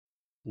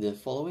The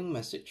following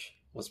message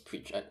was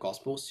preached at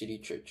Gospel City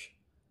Church,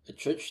 a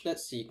church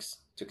that seeks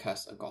to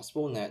cast a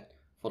gospel net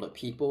for the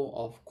people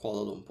of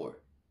Kuala Lumpur.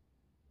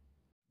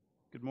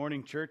 Good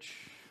morning, church.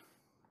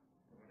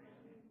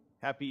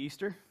 Happy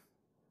Easter.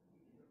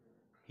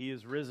 He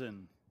is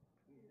risen.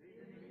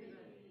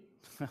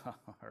 All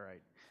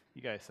right.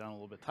 You guys sound a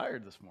little bit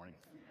tired this morning.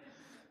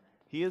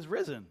 He is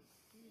risen.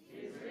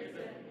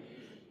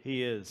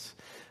 He is.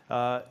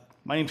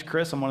 My name's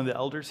Chris. I'm one of the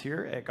elders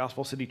here at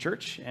Gospel City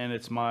Church, and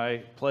it's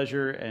my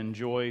pleasure and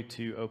joy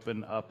to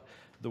open up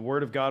the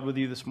Word of God with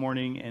you this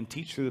morning and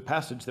teach through the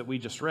passage that we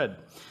just read.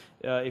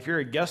 If you're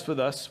a guest with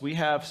us, we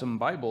have some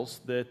Bibles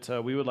that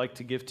we would like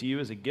to give to you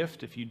as a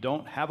gift. If you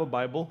don't have a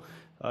Bible,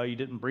 you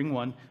didn't bring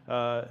one,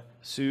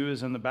 Sue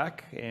is in the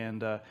back,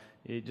 and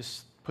you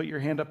just put your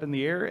hand up in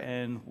the air,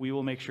 and we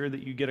will make sure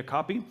that you get a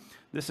copy.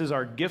 This is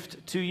our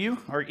gift to you,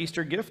 our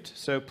Easter gift,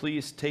 so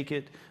please take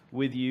it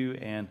with you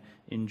and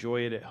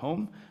enjoy it at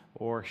home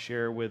or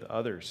share with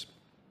others.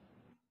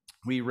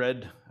 We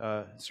read,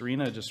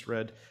 Serena just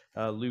read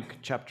Luke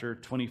chapter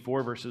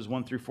 24, verses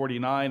 1 through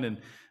 49, and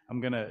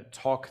I'm going to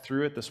talk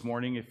through it this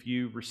morning. If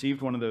you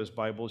received one of those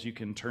Bibles, you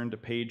can turn to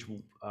page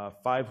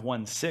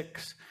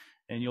 516,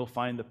 and you'll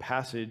find the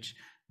passage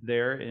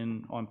there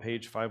on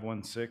page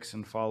 516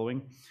 and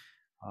following.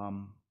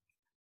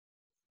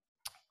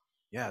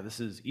 This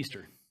is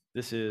Easter.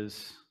 This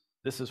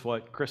is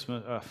what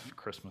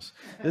Christmas.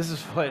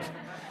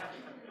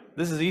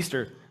 This is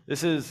Easter.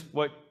 This is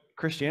what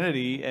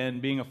Christianity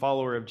and being a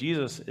follower of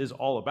Jesus is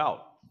all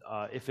about.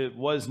 If it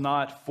was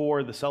not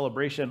for the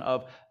celebration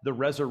of the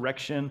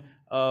resurrection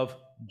of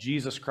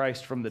Jesus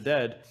Christ from the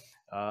dead,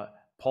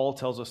 Paul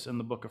tells us in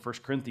the book of 1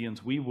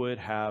 Corinthians, we would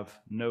have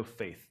no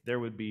faith. There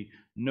would be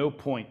no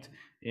point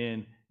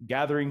in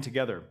gathering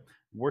together,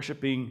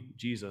 worshiping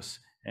Jesus,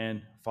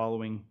 and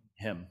following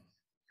him.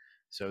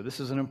 So this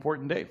is an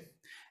important day.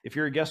 If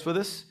you're a guest with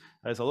us,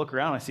 as I look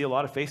around, I see a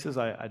lot of faces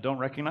I don't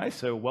recognize,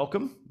 so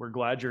welcome. We're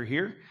glad you're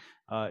here.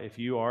 If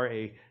you are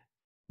a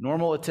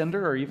normal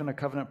attender or even a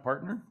covenant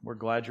partner, we're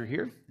glad you're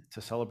here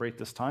to celebrate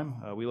this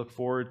time. We look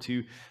forward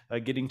to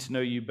getting to know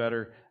you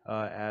better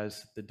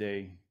as the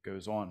day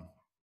goes on.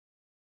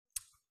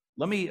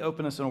 Let me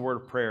open us in a word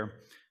of prayer,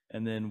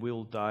 and then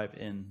we'll dive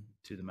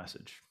into the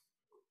message.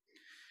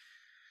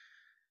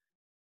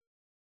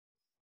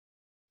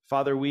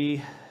 Father,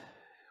 we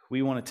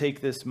want to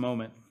take this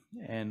moment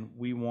and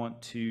we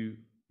want to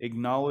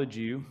acknowledge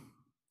you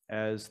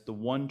as the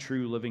one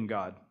true living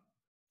God,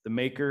 the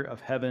maker of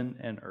heaven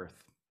and earth.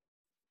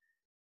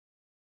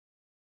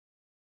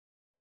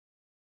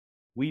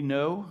 We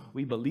know,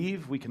 we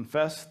believe, we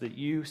confess that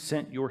you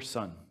sent your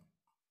Son,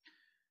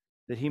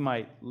 that he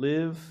might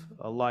live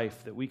a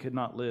life that we could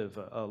not live,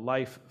 a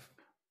life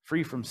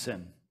free from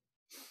sin,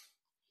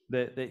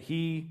 that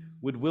he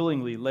would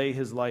willingly lay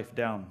his life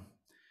down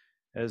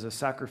as a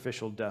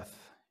sacrificial death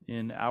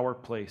in our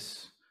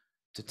place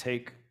to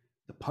take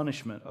the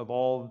punishment of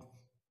all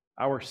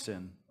our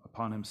sin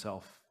upon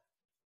himself,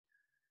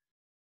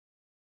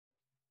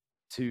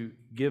 to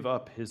give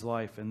up his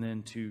life and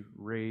then to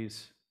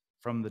raise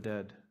from the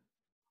dead.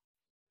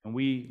 And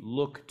we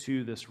look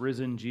to this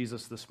risen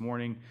Jesus this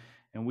morning,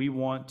 and we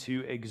want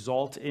to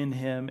exalt in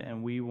him,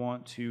 and we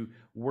want to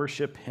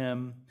worship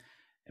him.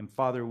 And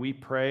Father, we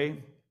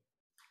pray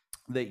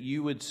that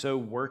you would so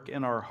work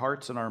in our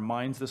hearts and our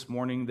minds this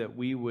morning that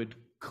we would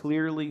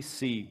clearly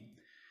see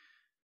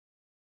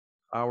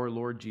our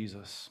Lord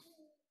Jesus,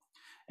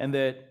 and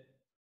that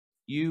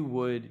you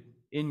would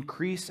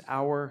increase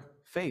our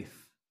faith,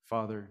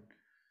 Father,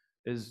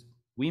 as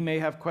we may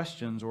have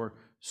questions or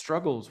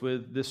struggles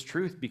with this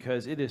truth,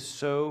 because it is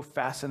so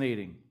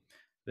fascinating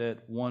that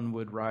one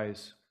would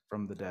rise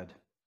from the dead.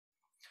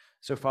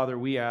 So, Father,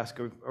 we ask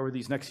over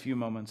these next few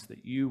moments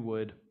that you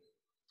would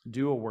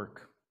do a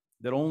work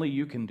that only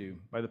you can do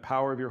by the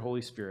power of your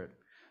Holy Spirit,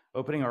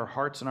 opening our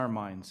hearts and our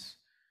minds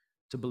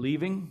to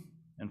believing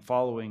and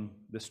following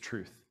this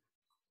truth.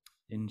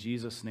 In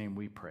Jesus' name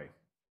we pray.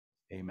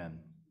 Amen.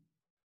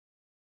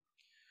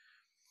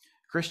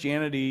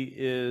 Christianity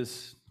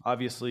is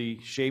obviously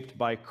shaped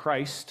by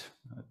Christ.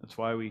 That's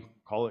why we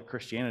call it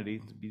Christianity,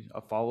 to be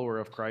a follower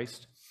of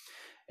Christ.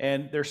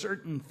 And there are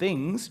certain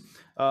things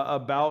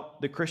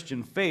about the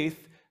Christian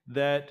faith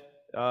that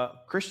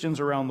Christians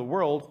around the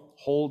world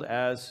hold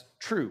as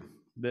true,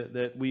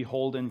 that we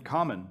hold in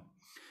common.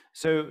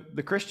 So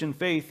the Christian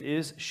faith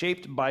is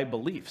shaped by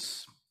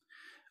beliefs.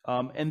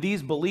 And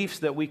these beliefs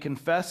that we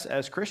confess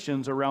as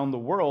Christians around the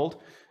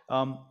world,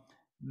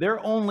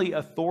 they're only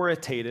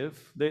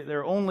authoritative,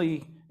 they're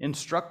only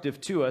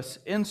instructive to us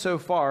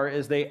insofar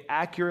as they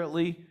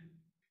accurately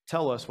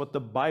tell us what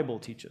the Bible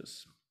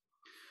teaches.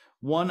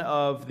 One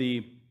of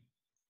the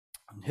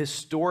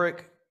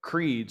historic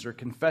creeds or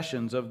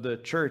confessions of the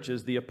church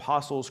is the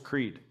Apostles'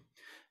 Creed.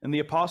 And the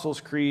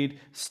Apostles' Creed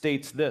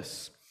states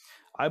this: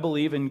 I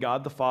believe in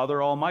God the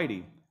Father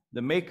Almighty,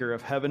 the maker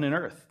of heaven and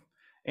earth,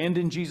 and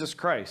in Jesus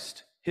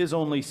Christ, his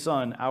only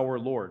Son, our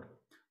Lord,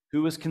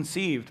 who was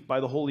conceived by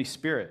the Holy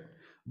Spirit,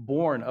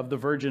 born of the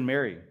Virgin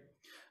Mary,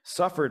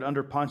 suffered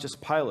under Pontius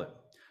Pilate,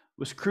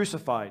 was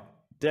crucified,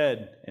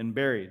 dead, and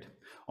buried.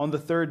 On the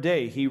third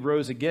day, he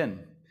rose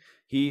again.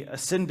 He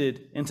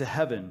ascended into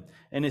heaven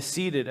and is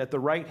seated at the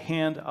right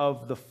hand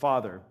of the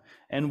Father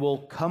and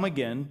will come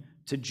again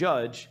to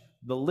judge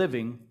the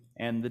living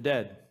and the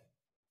dead.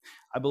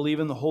 I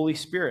believe in the Holy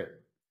Spirit,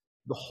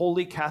 the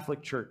Holy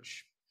Catholic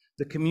Church,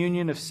 the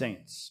communion of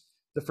saints,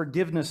 the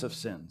forgiveness of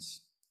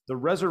sins, the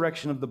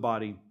resurrection of the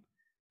body,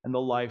 and the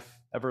life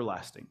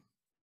everlasting.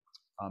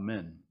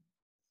 Amen.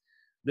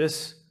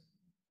 This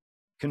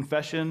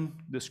confession,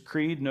 this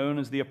creed known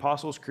as the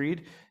Apostles'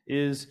 Creed,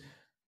 is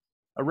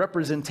a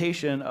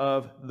representation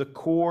of the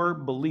core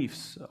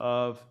beliefs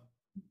of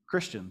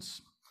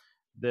Christians,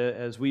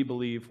 as we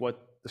believe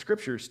what the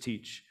Scriptures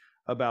teach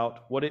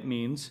about what it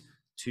means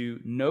to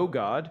know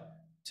God,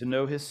 to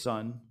know His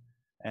Son,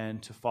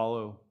 and to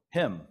follow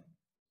Him.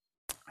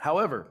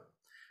 However,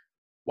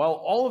 while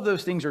all of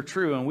those things are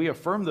true, and we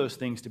affirm those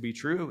things to be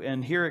true,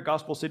 and here at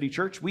Gospel City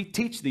Church, we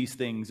teach these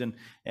things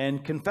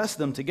and confess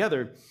them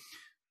together,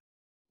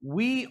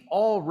 we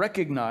all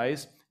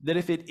recognize that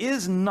if it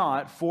is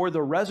not for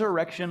the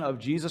resurrection of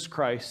Jesus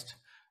Christ,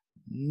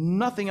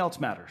 nothing else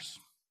matters.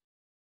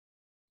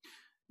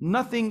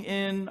 Nothing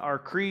in our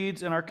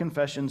creeds and our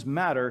confessions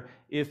matter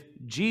if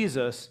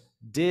Jesus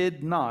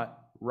did not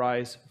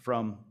rise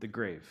from the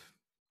grave.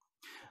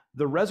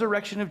 The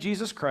resurrection of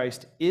Jesus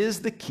Christ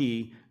is the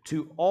key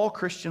to all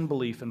Christian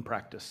belief and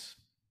practice.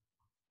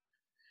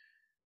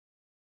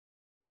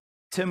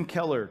 Tim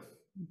Keller,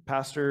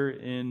 pastor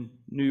in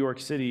New York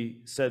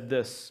City, said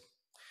this: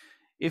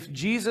 "If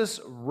Jesus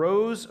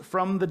rose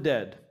from the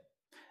dead,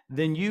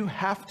 then you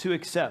have to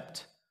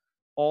accept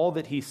all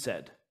that he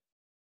said.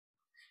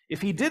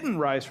 If he didn't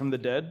rise from the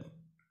dead,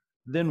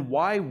 then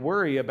why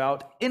worry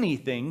about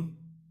anything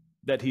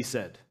that he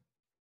said?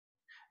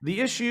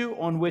 The issue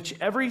on which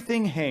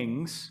everything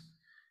hangs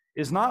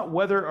is not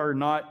whether or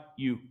not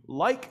you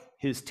like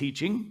his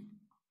teaching,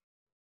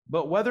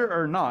 but whether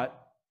or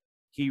not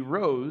he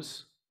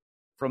rose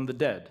from the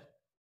dead."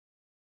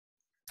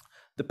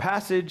 The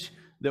passage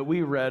that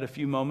we read a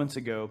few moments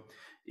ago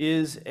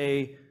is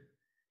a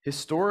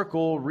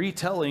historical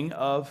retelling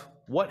of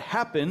what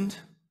happened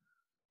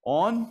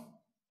on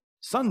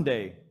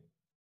Sunday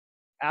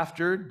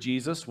after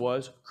Jesus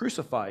was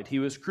crucified. He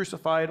was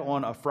crucified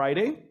on a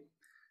Friday,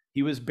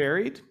 he was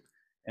buried,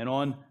 and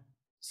on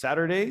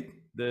Saturday,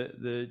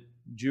 the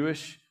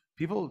Jewish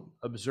people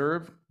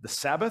observed the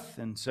Sabbath,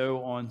 and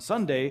so on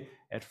Sunday,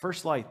 at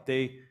first light,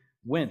 they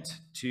went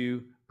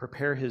to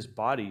prepare his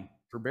body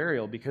for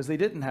burial because they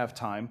didn't have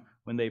time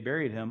when they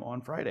buried him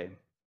on Friday.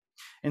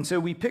 And so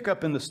we pick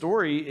up in the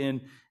story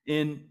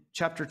in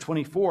chapter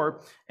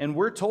 24, and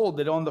we're told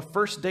that on the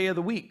first day of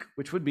the week,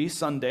 which would be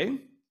Sunday,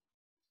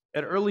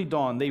 at early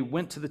dawn, they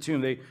went to the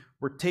tomb. They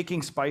were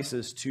taking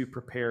spices to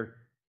prepare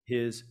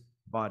his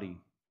body.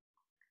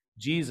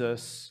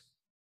 Jesus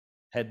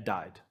had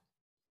died.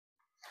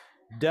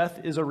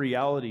 Death is a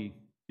reality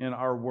in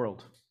our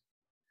world.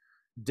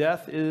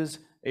 Death is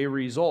a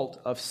result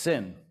of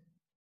sin.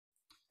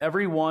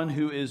 Everyone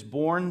who is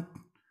born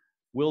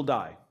will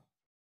die.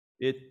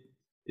 It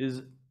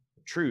is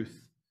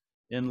truth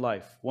in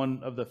life.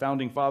 One of the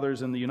founding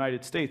fathers in the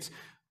United States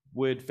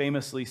would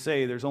famously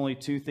say there's only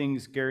two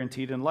things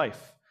guaranteed in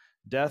life: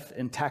 death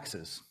and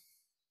taxes.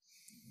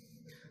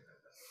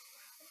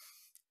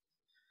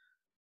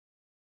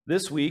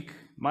 This week,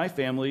 my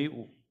family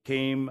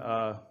came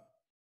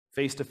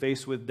face to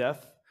face with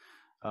death.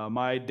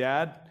 My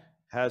dad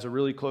has a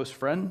really close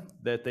friend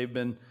that they've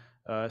been,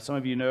 some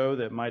of you know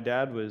that my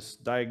dad was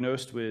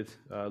diagnosed with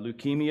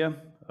leukemia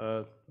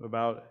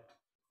about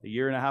a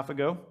year and a half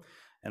ago.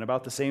 And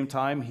about the same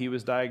time he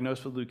was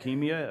diagnosed with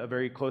leukemia, a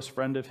very close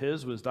friend of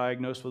his was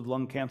diagnosed with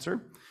lung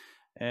cancer.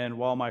 And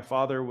while my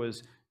father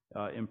was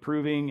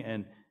improving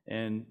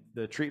and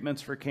the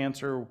treatments for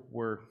cancer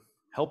were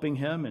helping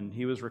him and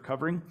he was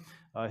recovering,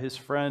 his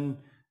friend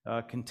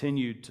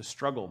continued to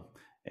struggle.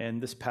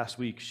 And this past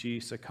week, she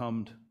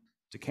succumbed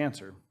to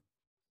cancer.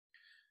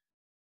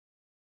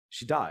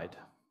 She died.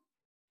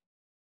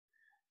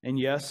 And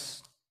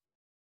yes,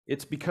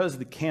 it's because of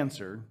the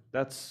cancer.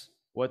 That's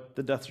what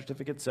the death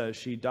certificate says.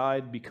 She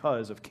died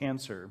because of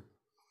cancer.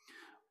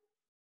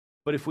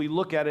 But if we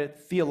look at it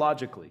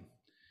theologically,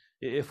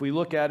 if we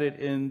look at it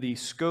in the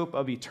scope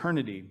of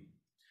eternity,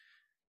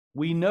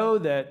 we know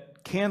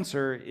that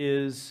cancer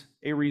is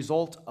a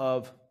result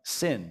of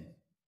sin.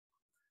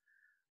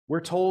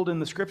 We're told in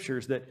the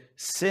scriptures that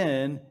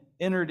sin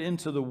entered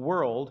into the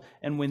world,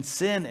 and when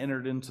sin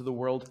entered into the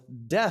world,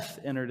 death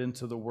entered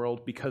into the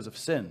world because of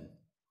sin.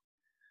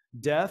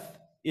 Death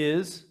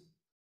is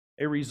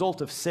a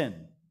result of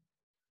sin.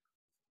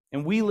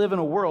 And we live in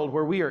a world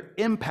where we are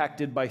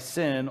impacted by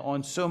sin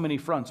on so many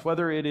fronts,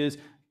 whether it is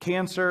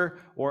cancer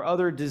or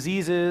other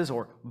diseases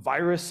or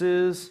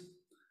viruses.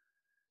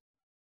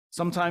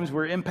 Sometimes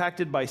we're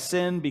impacted by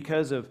sin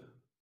because of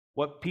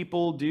what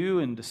people do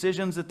and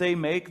decisions that they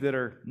make that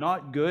are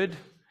not good,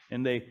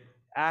 and they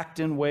act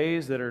in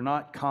ways that are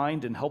not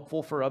kind and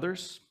helpful for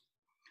others.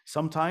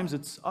 Sometimes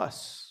it's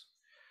us.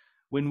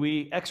 when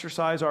we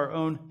exercise our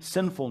own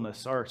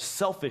sinfulness, our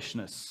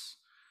selfishness,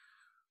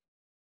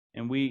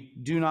 and we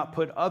do not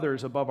put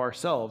others above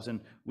ourselves,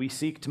 and we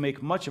seek to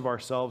make much of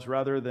ourselves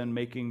rather than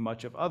making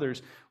much of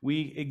others,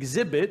 we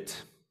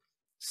exhibit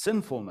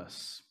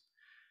sinfulness.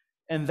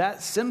 And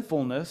that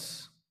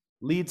sinfulness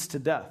leads to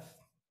death.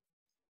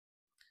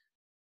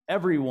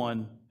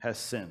 Everyone has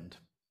sinned,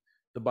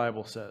 the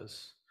Bible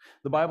says.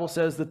 The Bible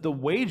says that the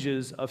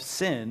wages of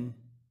sin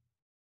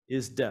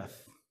is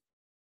death.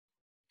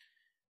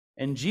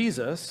 And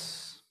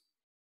Jesus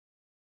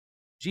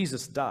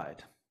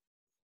died.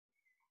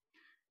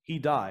 He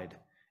died.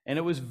 And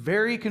it was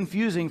very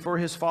confusing for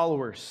his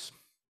followers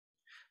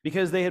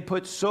because they had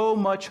put so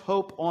much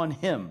hope on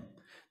him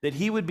that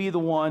he would be the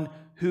one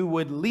who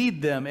would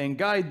lead them and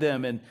guide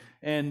them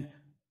and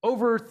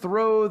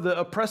overthrow the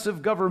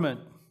oppressive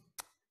government.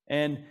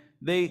 And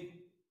they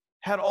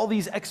had all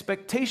these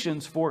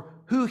expectations for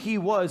who he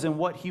was and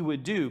what he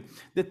would do,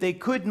 that they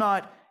could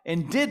not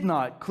and did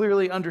not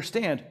clearly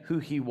understand who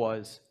he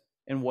was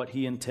and what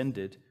he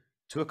intended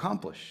to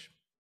accomplish.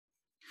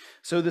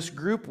 So this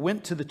group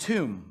went to the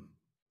tomb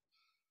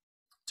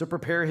to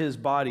prepare his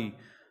body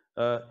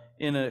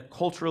in a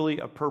culturally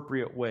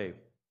appropriate way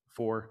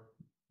for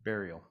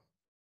burial.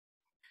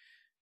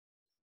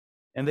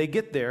 And they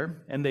get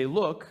there and they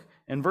look,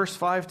 and verse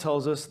 5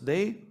 tells us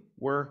they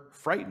were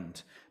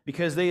frightened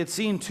because they had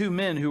seen two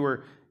men who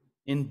were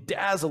in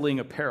dazzling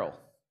apparel.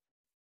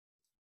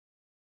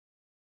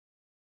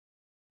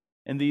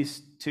 And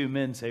these two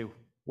men say,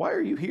 "Why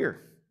are you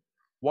here?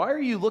 Why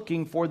are you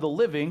looking for the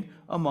living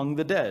among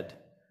the dead?"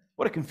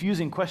 What a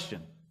confusing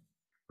question,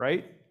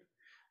 right?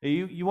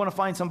 You want to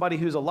find somebody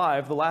who's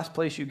alive, the last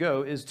place you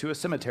go is to a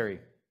cemetery.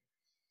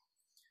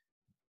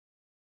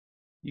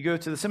 You go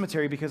to the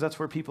cemetery because that's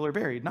where people are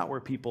buried, not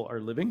where people are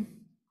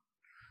living.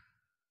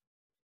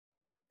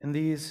 And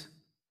these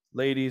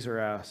ladies are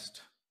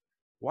asked,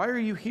 "Why are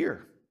you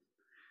here?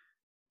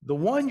 The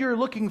one you're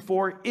looking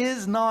for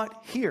is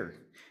not here.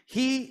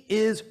 He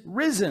is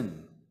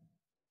risen."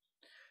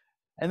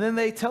 And then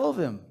they tell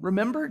them,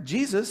 remember,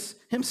 Jesus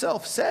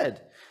himself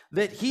said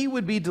that he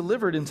would be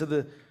delivered into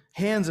the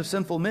hands of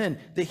sinful men,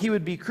 that he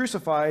would be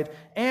crucified,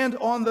 and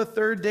on the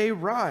third day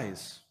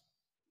rise.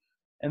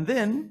 And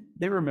then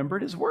they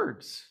remembered his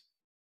words.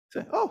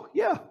 Say, "Oh,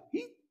 yeah,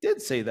 he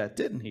did say that,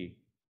 didn't he?"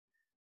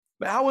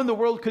 But how in the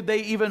world could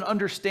they even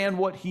understand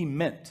what he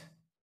meant?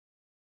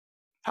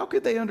 How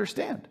could they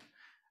understand?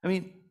 I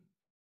mean,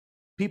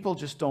 people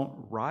just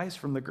don't rise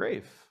from the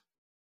grave.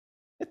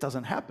 It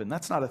doesn't happen.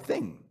 That's not a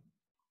thing.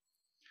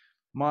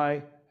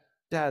 My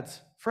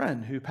dad's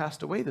friend who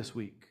passed away this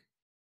week,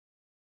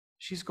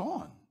 she's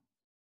gone.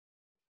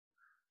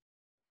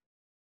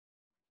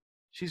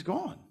 She's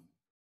gone.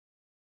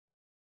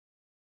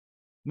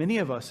 Many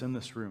of us in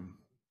this room,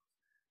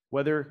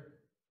 whether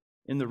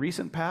in the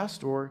recent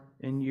past or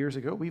in years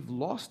ago, we've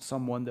lost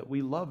someone that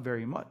we love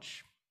very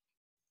much.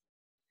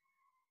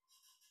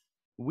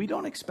 We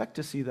don't expect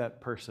to see that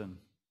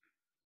person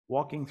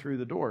walking through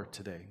the door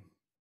today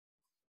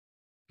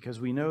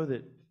because we know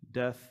that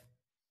death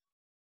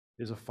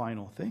is a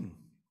final thing.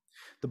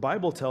 The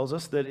Bible tells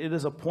us that it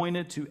is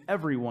appointed to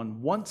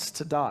everyone once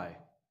to die,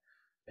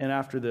 and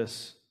after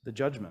this, the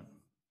judgment.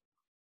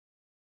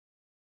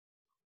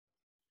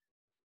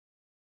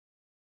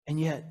 And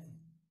yet,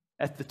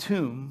 at the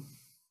tomb,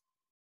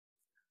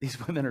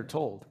 these women are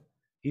told,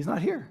 he's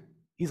not here,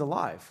 he's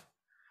alive.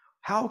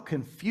 How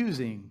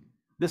confusing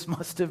this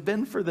must have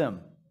been for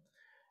them.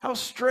 How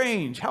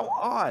strange, how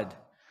odd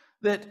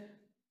that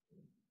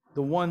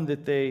the one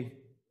that they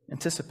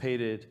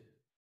anticipated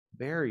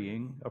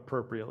burying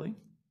appropriately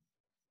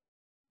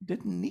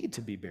didn't need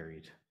to be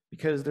buried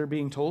because they're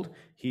being told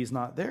he's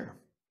not there.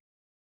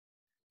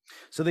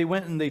 So they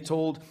went and they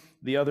told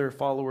the other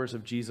followers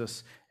of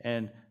Jesus,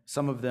 and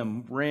some of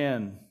them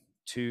ran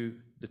to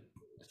the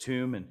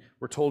tomb, and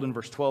we're told in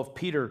verse 12,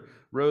 Peter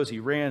rose, he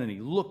ran, and he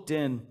looked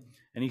in,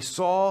 and he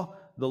saw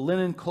the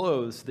linen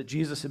clothes that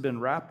Jesus had been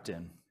wrapped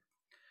in.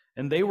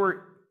 And they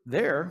were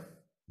there,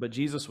 but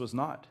Jesus was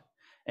not.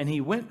 And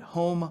he went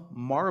home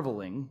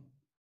marveling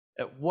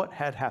at what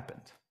had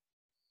happened.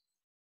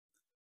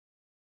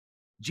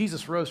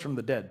 Jesus rose from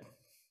the dead.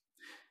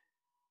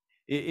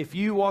 If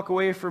you walk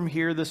away from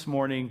here this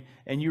morning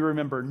and you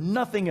remember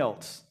nothing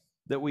else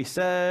that we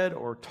said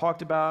or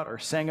talked about or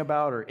sang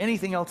about or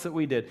anything else that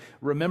we did,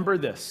 remember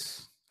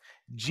this: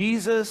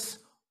 Jesus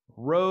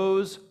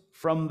rose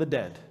from the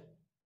dead.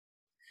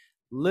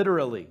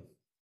 Literally,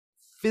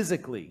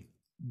 physically,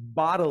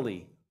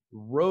 bodily,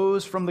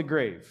 rose from the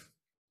grave.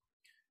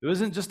 It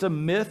wasn't just a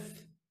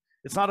myth.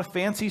 It's not a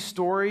fancy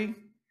story.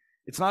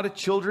 It's not a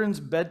children's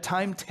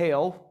bedtime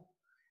tale.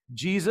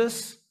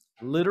 Jesus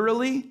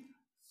literally,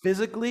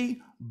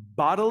 physically,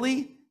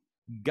 bodily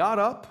got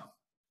up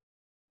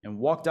and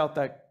walked out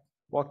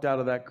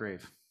of that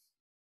grave.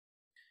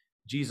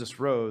 Jesus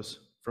rose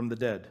from the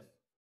dead.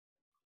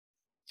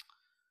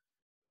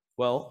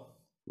 Well,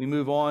 we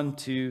move on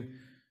to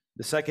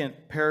the second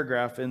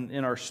paragraph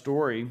in our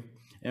story,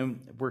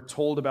 and we're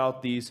told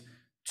about these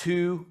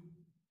two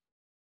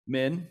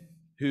men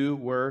who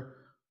were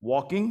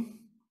walking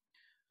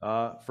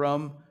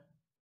from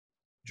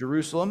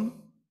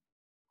Jerusalem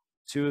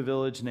to a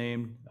village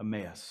named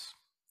Emmaus.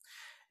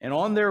 And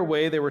on their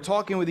way, they were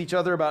talking with each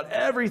other about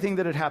everything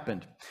that had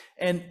happened.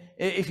 And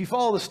if you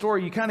follow the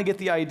story, you kind of get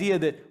the idea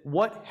that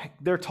what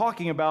they're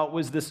talking about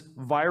was this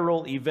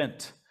viral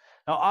event.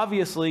 Now,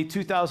 obviously,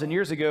 2,000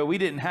 years ago, we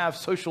didn't have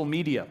social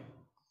media.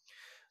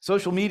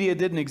 Social media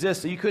didn't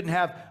exist, so you couldn't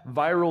have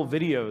viral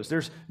videos.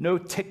 There's no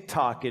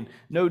TikTok and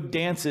no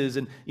dances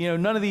and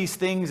none of these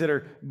things that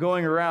are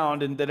going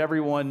around and that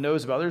everyone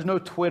knows about. There's no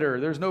Twitter,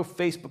 there's no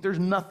Facebook, there's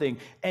nothing.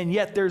 And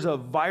yet there's a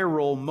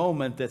viral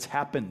moment that's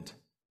happened.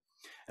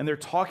 And they're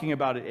talking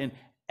about it, and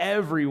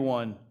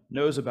everyone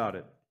knows about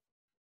it.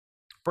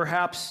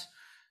 Perhaps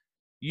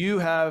you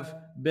have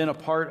been a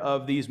part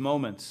of these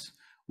moments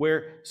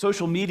where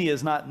social media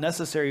is not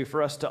necessary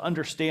for us to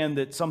understand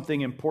that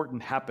something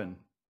important happened.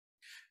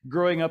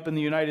 Growing up in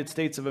the United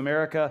States of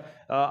America,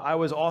 I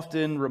was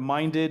often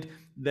reminded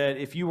that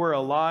if you were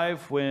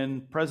alive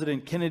when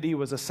President Kennedy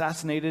was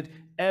assassinated,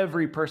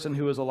 every person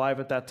who was alive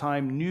at that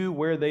time knew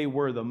where they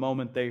were the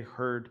moment they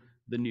heard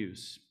the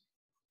news.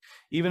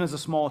 Even as a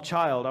small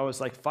child, I was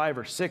like 5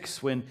 or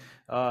 6 when,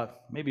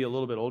 maybe a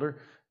little bit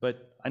older,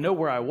 but I know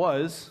where I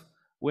was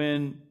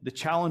when the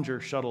Challenger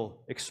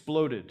shuttle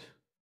exploded.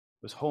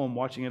 I was home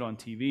watching it on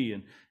TV,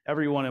 and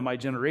everyone in my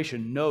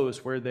generation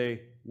knows where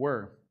they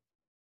were.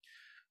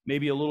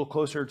 Maybe a little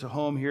closer to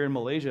home here in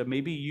Malaysia,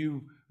 maybe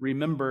you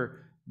remember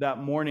that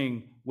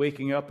morning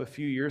waking up a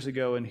few years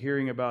ago and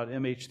hearing about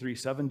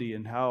MH370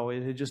 and how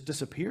it had just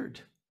disappeared.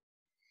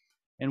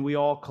 And we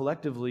all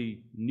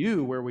collectively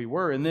knew where we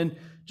were. And then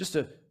just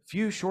a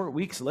few short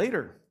weeks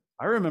later,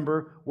 I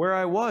remember where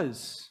I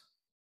was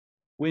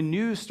when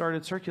news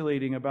started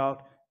circulating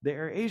about the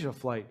AirAsia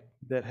flight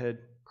that had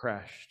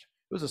crashed.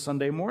 It was a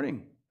Sunday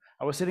morning.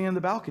 I was sitting in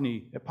the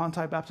balcony at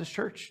Pantai Baptist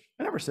Church.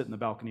 I never sit in the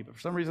balcony, but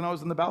for some reason I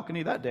was in the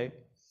balcony that day.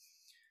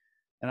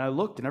 And I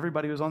looked, and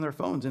everybody was on their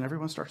phones, and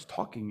everyone starts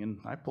talking, and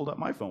I pulled up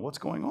my phone. What's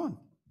going on?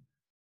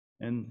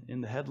 And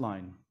in the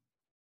headline,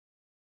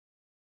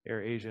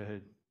 AirAsia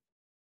had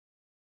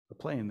a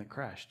plane that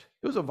crashed.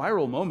 It was a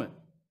viral moment.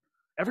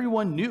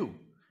 Everyone knew.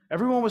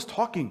 Everyone was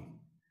talking.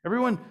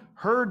 Everyone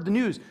heard the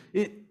news.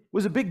 It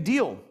was a big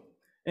deal.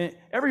 And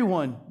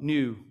everyone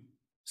knew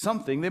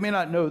something. They may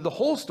not know the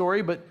whole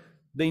story, but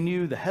they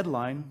knew the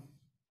headline.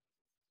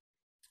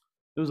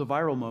 It was a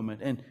viral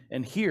moment.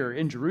 And here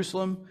in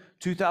Jerusalem,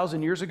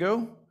 2,000 years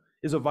ago,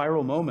 is a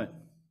viral moment.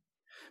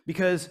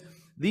 Because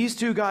these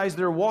two guys,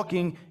 they're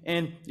walking,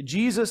 and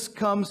Jesus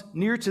comes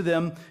near to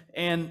them,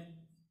 and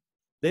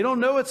they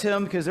don't know it's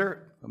him because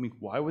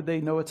why would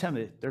they know it's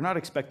him? They're not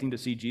expecting to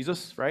see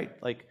Jesus, right?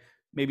 Like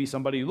maybe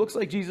somebody who looks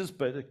like Jesus,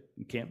 but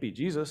it can't be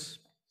Jesus.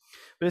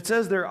 But it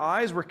says their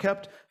eyes were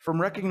kept from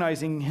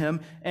recognizing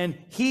him, and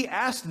he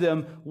asked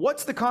them,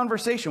 what's the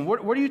conversation?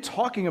 What are you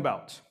talking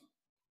about?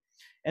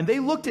 And they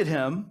looked at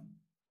him,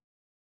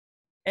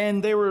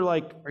 and they were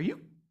like, are you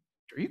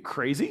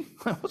crazy?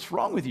 What's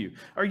wrong with you?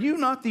 Are you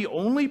not the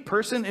only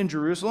person in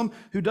Jerusalem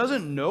who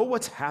doesn't know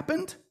what's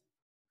happened?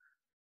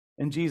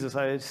 And Jesus,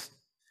 I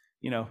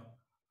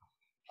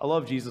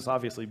love Jesus,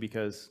 obviously,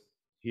 because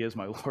he is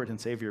my Lord and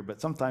Savior, but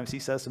sometimes he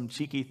says some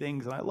cheeky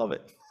things, and I love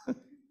it.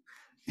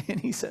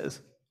 And he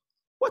says,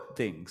 what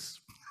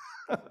things?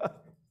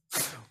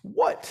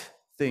 What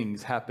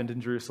things happened in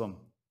Jerusalem?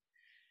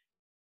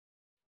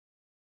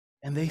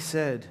 And they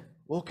said,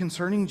 well,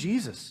 concerning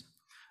Jesus,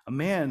 a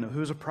man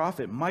who is a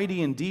prophet,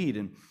 mighty in deed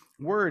and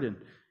word and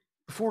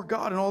before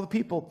God and all the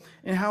people,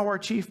 and how our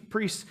chief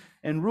priests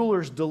and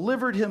rulers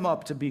delivered him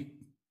up to be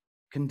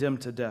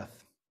condemned to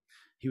death.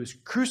 He was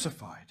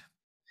crucified.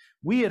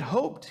 We had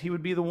hoped he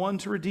would be the one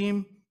to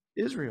redeem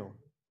Israel.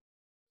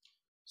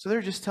 So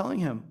they're just telling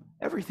him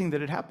everything that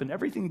had happened,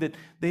 everything that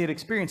they had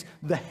experienced,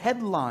 the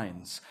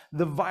headlines,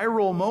 the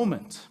viral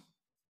moment.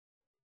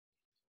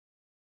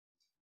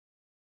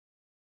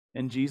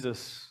 And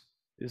Jesus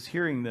is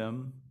hearing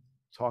them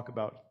talk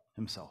about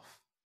himself.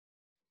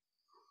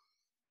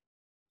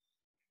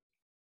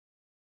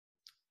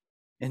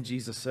 And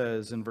Jesus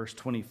says in verse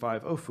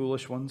 25, "O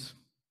foolish ones,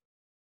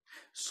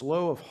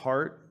 slow of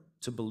heart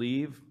to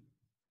believe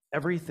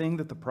everything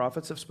that the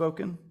prophets have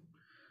spoken.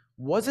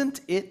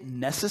 Wasn't it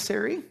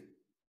necessary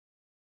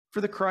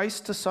for the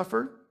Christ to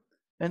suffer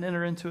and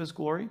enter into his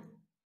glory?"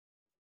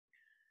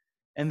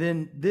 And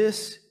then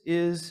this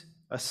is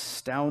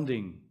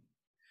astounding.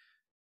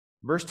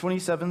 Verse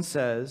 27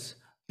 says,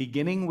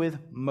 beginning with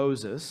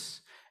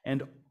Moses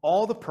and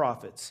all the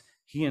prophets,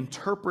 he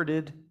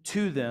interpreted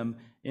to them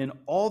in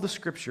all the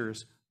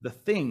scriptures the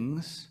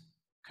things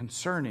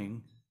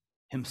concerning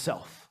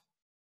himself.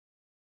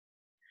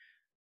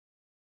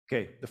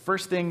 Okay, the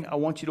first thing I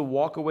want you to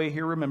walk away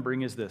here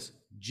remembering is this: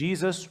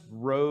 Jesus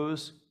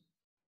rose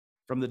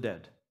from the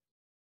dead.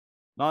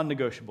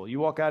 Non-negotiable. You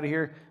walk out of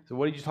here, so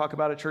what did you talk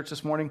about at church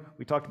this morning?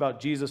 We talked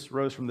about Jesus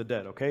rose from the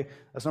dead, okay?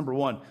 That's number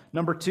one.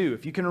 Number two,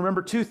 if you can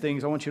remember two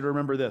things, I want you to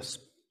remember this.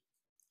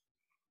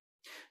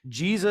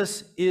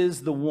 Jesus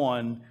is the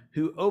one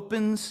who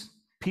opens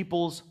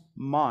people's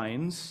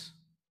minds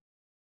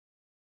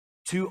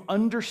to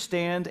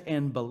understand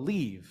and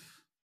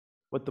believe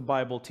what the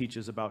Bible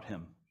teaches about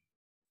him.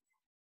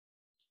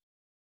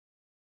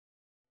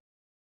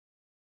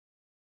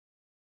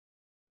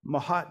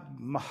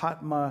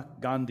 Mahatma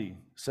Gandhi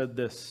said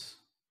this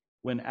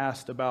when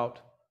asked about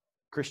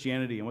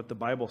Christianity and what the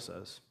Bible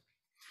says.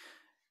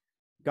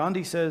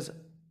 Gandhi says,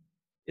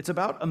 "It's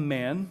about a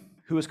man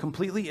who is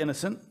completely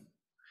innocent.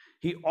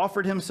 He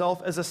offered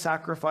himself as a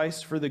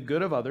sacrifice for the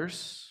good of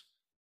others,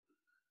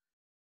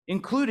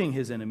 including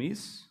his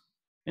enemies,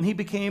 and he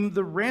became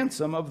the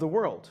ransom of the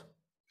world.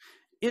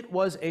 It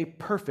was a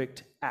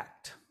perfect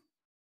act.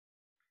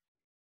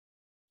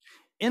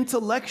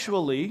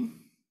 Intellectually,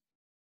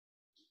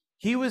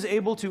 he was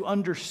able to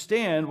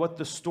understand what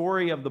the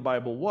story of the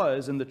Bible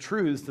was and the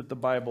truths that the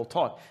Bible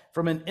taught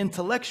from an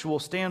intellectual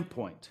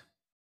standpoint.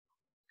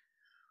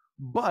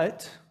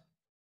 But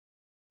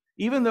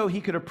even though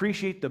he could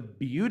appreciate the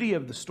beauty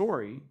of the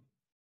story,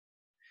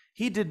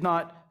 he did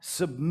not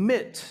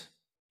submit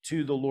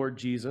to the Lord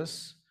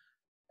Jesus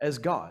as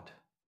God.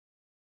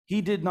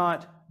 He did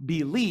not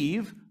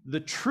believe the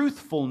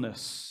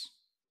truthfulness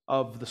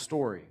of the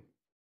story.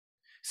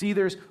 See,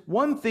 there's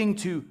one thing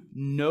to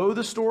know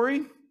the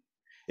story.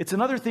 It's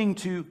another thing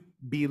to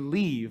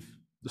believe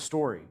the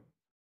story.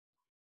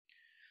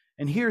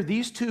 And here,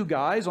 these two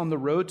guys on the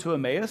road to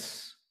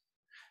Emmaus,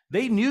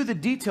 they knew the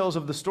details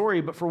of the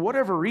story, but for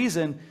whatever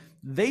reason,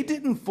 they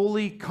didn't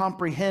fully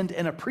comprehend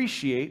and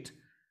appreciate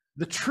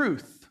the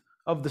truth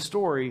of the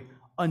story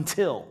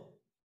until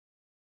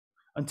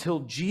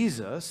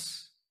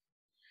Jesus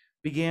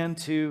began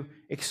to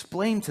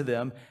explain to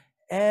them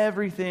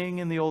everything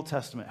in the Old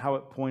Testament, how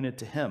it pointed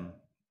to him.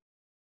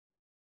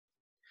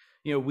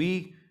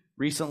 We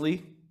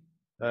recently,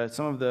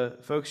 some of the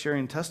folks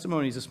sharing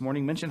testimonies this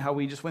morning mentioned how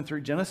we just went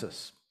through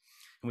Genesis.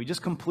 And we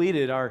just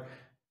completed our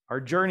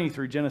journey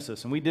through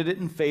Genesis. And we did it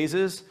in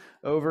phases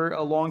over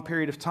a long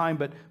period of time.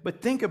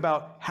 But think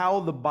about how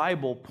the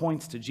Bible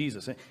points to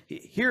Jesus.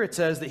 Here it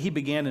says that he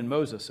began in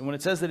Moses. And when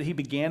it says that he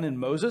began in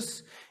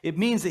Moses, it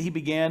means that he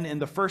began in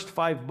the first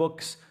 5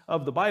 books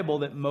of the Bible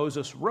that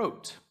Moses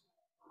wrote: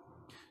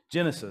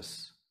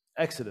 Genesis,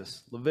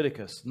 Exodus,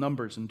 Leviticus,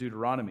 Numbers, and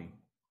Deuteronomy.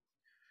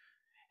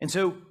 And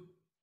so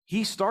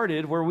he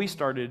started where we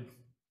started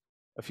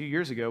a few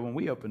years ago when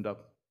we opened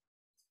up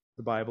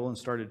the Bible and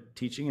started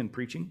teaching and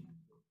preaching.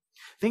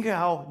 Think of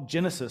how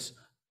Genesis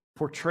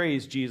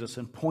portrays Jesus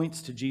and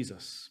points to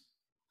Jesus.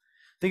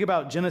 Think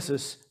about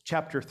Genesis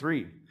chapter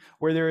 3,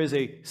 where there is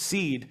a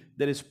seed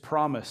that is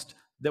promised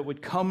that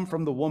would come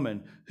from the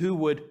woman who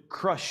would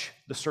crush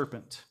the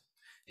serpent.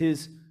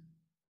 His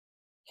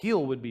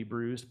heel would be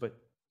bruised, but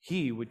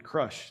he would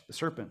crush the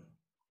serpent.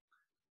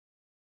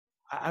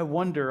 I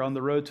wonder on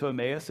the road to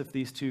Emmaus if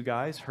these two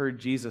guys heard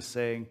Jesus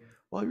saying,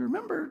 well, you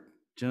remember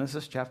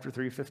Genesis chapter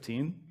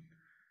 3:15,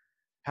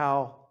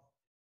 how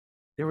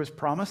there was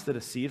promise that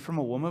a seed from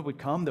a woman would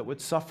come that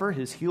would suffer,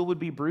 his heel would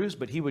be bruised,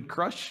 but he would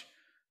crush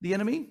the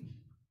enemy?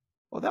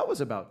 Well, that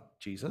was about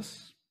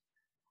Jesus.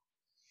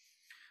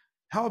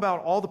 How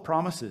about all the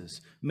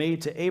promises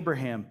made to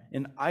Abraham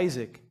and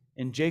Isaac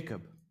and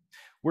Jacob?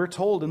 We're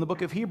told in the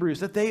book of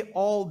Hebrews that they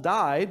all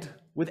died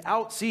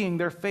without seeing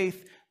their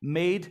faith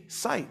made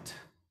sight.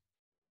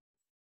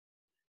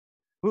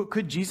 Well,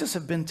 could Jesus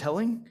have been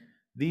telling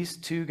these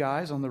two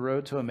guys on the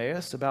road to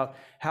Emmaus about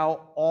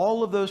how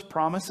all of those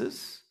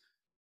promises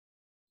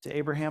to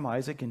Abraham,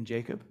 Isaac, and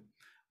Jacob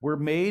were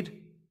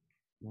made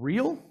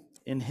real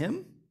in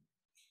him?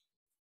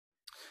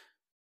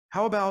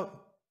 How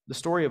about the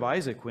story of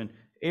Isaac when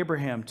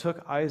Abraham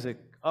took Isaac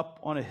up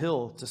on a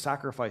hill to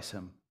sacrifice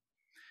him?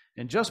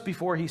 And just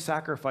before he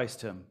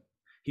sacrificed him,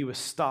 he was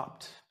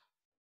stopped.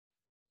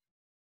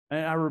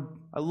 And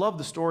I love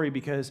the story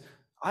because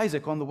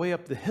Isaac, on the way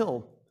up the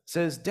hill,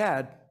 says,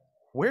 Dad,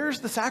 where's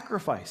the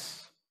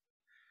sacrifice?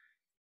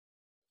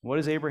 What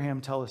does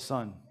Abraham tell his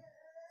son?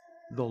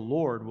 The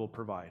Lord will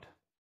provide.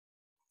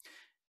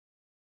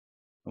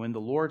 When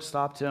the Lord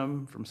stopped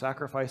him from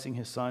sacrificing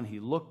his son, he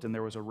looked and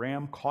there was a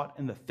ram caught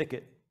in the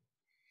thicket.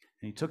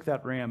 And he took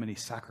that ram and he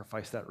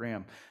sacrificed that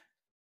ram.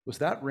 Was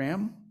that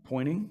ram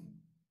pointing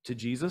to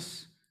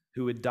Jesus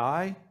who would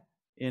die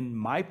in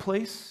my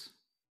place?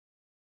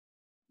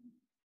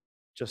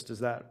 Just as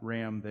that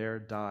ram there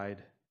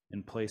died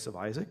in place of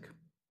Isaac?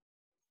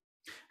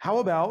 How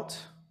about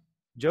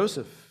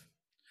Joseph?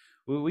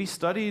 We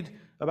studied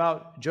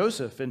about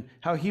Joseph and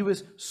how he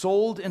was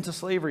sold into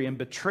slavery and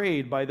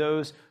betrayed by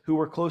those who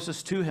were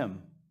closest to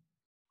him.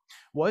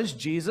 Was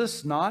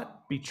Jesus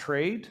not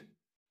betrayed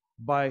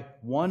by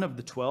one of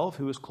the 12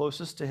 who was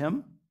closest to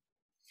him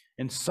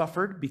and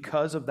suffered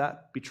because of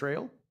that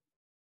betrayal?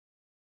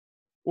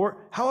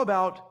 Or how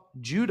about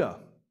Judah,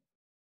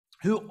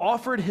 who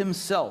offered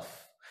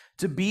himself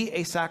to be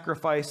a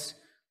sacrifice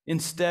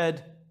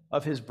instead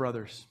of his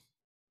brothers?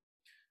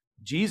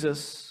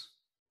 Jesus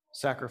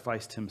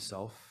sacrificed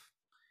himself.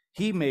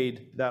 He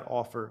made that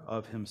offer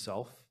of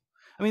himself.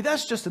 I mean,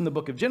 that's just in the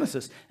book of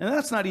Genesis, and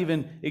that's not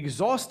even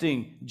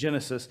exhausting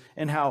Genesis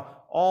and how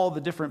all the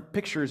different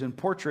pictures and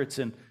portraits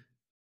and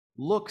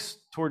looks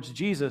towards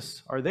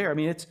Jesus are there. I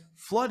mean, it's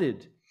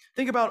flooded.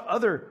 Think about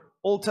other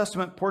Old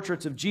Testament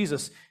portraits of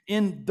Jesus.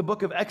 In the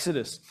book of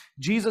Exodus,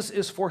 Jesus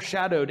is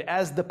foreshadowed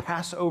as the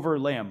Passover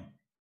lamb.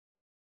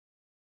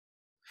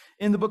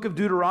 In the book of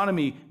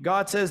Deuteronomy,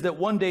 God says that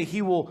one day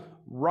he will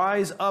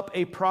rise up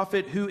a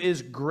prophet who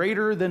is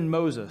greater than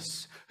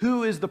Moses.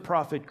 Who is the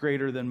prophet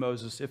greater than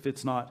Moses if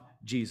it's not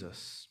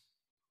Jesus?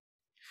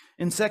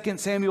 In 2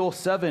 Samuel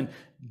 7,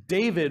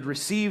 David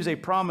receives a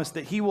promise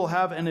that he will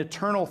have an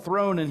eternal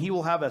throne and he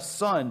will have a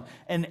son,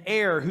 an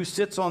heir who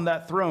sits on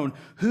that throne.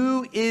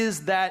 Who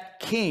is that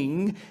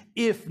king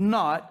if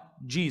not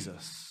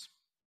Jesus?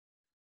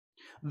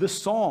 The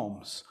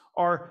Psalms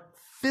are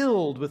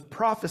filled with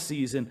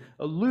prophecies and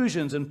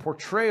allusions and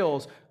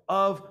portrayals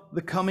of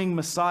the coming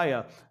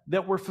Messiah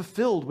that were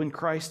fulfilled when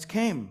Christ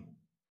came.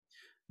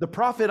 The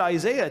prophet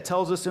Isaiah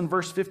tells us in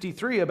verse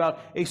 53 about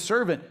a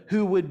servant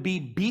who would be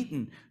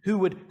beaten, who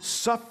would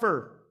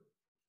suffer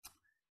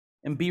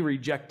and be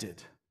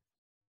rejected.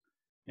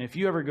 And if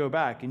you ever go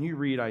back and you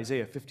read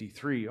Isaiah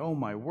 53, oh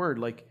my word,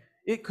 like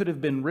it could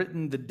have been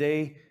written the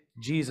day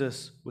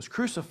Jesus was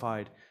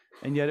crucified,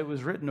 and yet it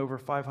was written over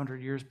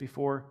 500 years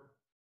before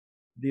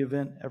the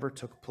event ever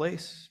took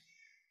place.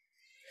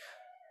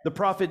 The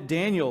prophet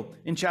Daniel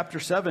in chapter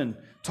 7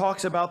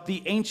 talks about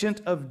the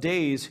Ancient of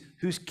Days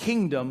whose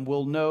kingdom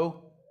will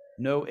know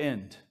no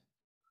end.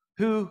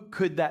 Who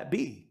could that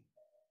be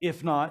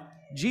if not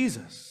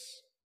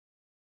Jesus?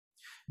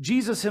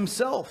 Jesus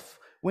himself,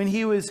 when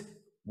he was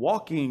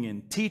walking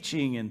and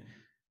teaching, and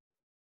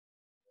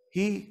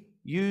he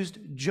used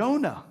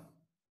Jonah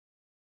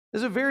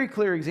as a very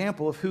clear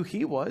example of who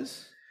he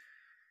was.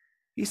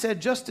 He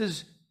said, just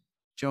as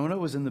Jonah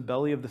was in the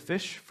belly of the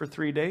fish for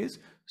 3 days,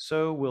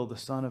 so will the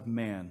Son of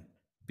Man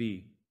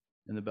be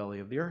in the belly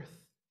of the earth.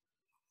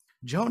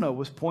 Jonah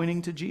was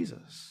pointing to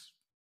Jesus.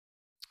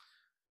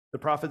 The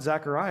prophet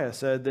Zechariah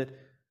said that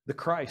the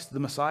Christ, the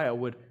Messiah,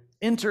 would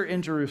enter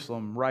in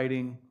Jerusalem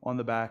riding on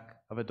the back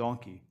of a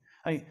donkey.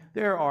 I mean,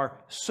 there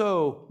are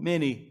so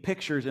many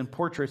pictures and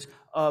portraits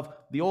of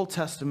the Old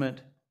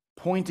Testament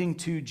pointing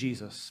to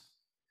Jesus.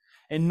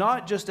 And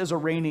not just as a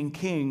reigning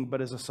king,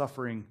 but as a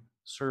suffering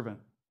servant.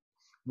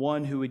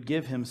 One who would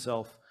give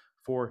himself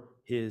for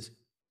his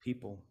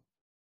people.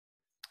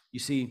 You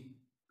see,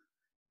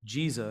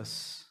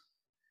 Jesus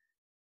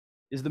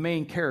is the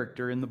main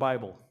character in the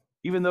Bible,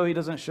 even though he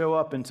doesn't show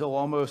up until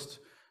almost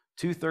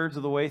 2/3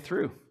 of the way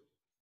through.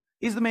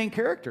 He's the main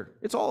character.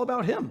 It's all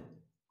about him.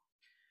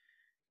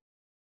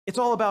 It's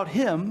all about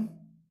him,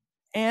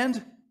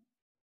 and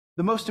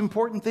the most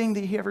important thing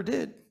that he ever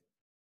did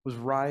was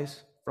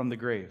rise from the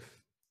grave.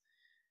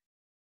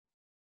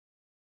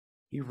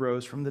 He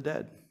rose from the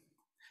dead.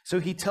 So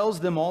he tells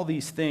them all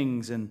these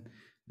things, and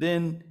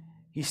then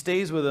he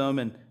stays with them,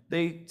 and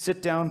they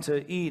sit down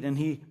to eat, and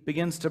he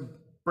begins to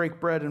break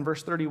bread. And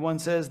verse 31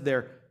 says,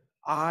 their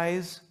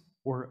eyes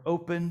were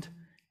opened,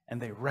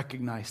 and they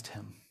recognized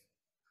him.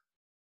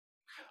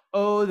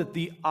 Oh, that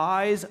the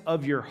eyes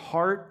of your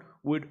heart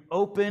would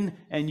open,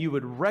 and you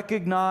would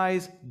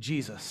recognize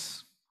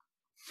Jesus.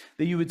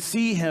 That you would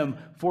see him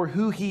for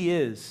who he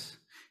is,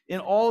 in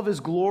all of his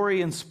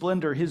glory and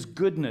splendor, his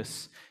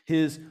goodness,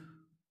 his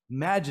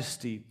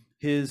majesty,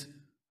 his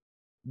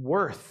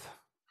worth,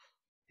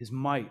 his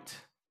might,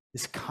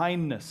 his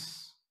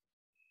kindness.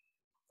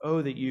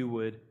 Oh, that you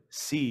would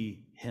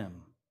see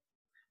him,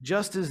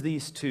 just as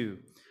these two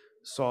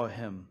saw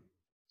him.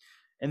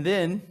 And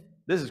then,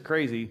 this is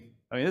crazy.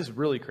 I mean, this is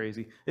really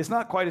crazy. It's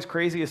not quite as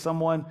crazy as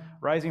someone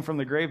rising from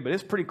the grave, but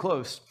it's pretty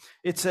close.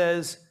 It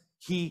says,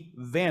 he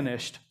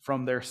vanished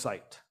from their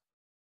sight.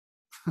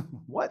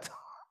 What?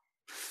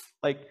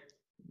 Like,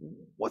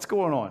 what's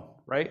going on,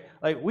 right?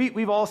 Like,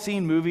 we've all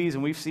seen movies,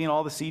 and we've seen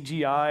all the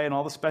CGI and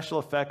all the special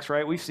effects,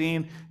 right? We've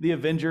seen the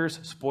Avengers,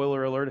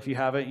 spoiler alert if you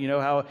haven't. You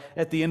know how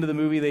at the end of the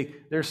movie,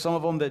 there's some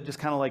of them that just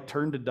kind of like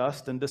turn to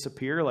dust and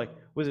disappear. Like,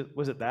 was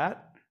it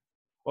that?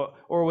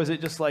 Or was it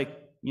just like,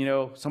 you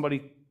know,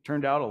 somebody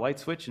turned out a light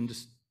switch and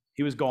just,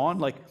 he was gone?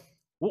 Like,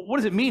 what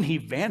does it mean he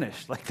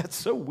vanished? Like, that's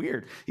so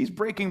weird. He's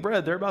breaking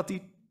bread. They're about to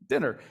eat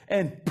dinner,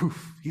 and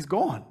poof, he's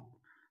gone.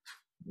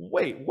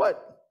 Wait,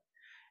 what?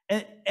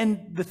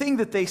 And the thing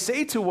that they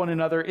say to one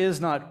another is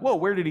not, whoa,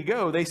 where did he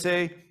go? They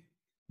say,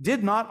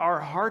 did not our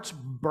hearts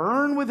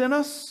burn within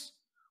us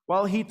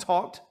while he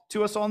talked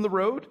to us on the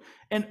road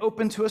and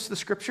opened to us the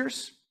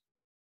scriptures?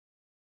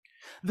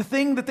 The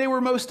thing that they were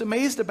most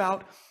amazed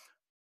about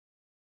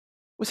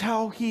was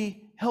how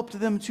he helped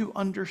them to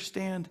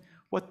understand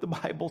what the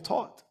Bible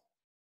taught.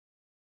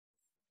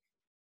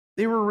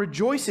 They were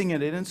rejoicing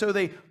in it, and so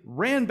they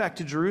ran back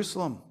to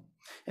Jerusalem.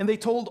 And they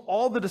told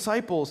all the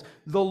disciples,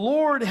 the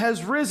Lord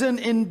has risen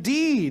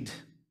indeed.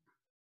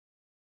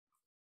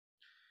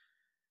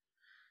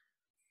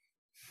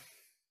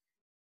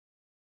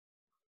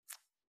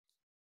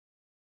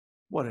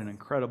 What an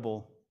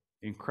incredible,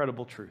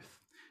 incredible truth.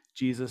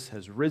 Jesus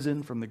has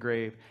risen from the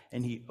grave,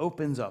 and he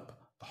opens up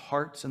the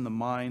hearts and the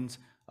minds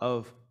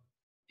of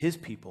his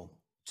people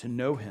to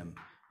know him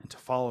and to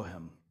follow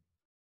him.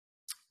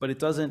 But it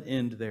doesn't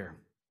end there.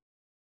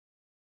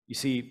 You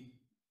see,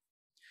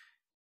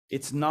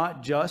 it's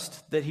not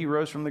just that he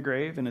rose from the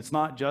grave, and it's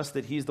not just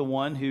that he's the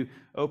one who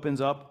opens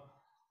up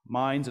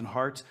minds and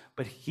hearts,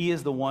 but he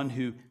is the one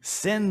who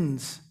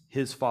sends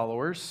his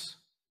followers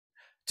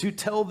to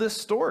tell this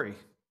story,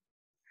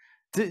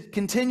 to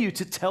continue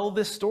to tell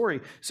this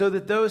story so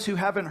that those who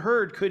haven't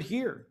heard could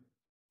hear.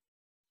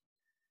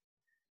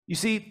 You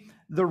see,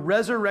 the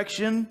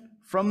resurrection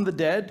from the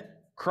dead,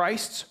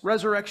 Christ's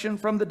resurrection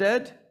from the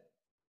dead,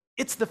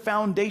 it's the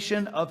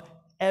foundation of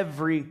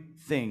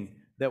everything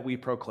that we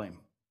proclaim.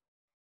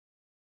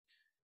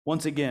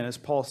 Once again, as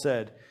Paul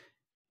said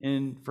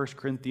in 1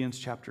 Corinthians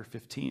chapter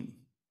 15,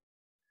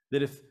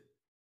 that if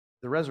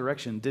the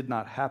resurrection did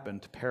not happen,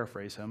 to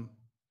paraphrase him,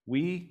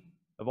 we,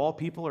 of all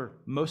people, are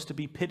most to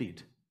be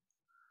pitied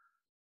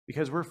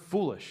because we're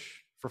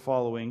foolish for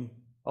following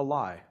a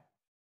lie.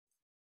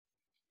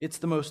 It's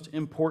the most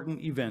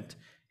important event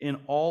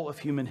in all of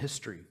human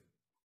history.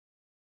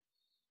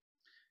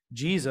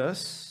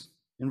 Jesus,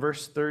 in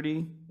verse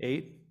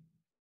 38,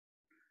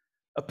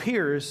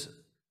 appears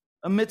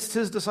amidst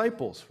his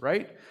disciples,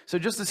 right? So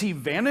just as he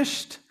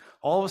vanished,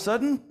 all of a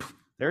sudden,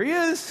 there he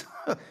is.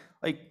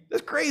 Like,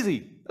 that's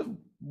crazy. That's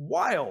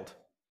wild.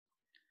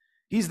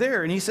 He's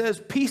there and he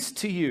says, "Peace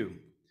to you."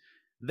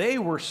 They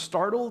were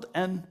startled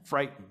and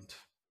frightened.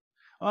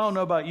 I don't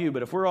know about you,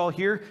 but if we're all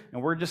here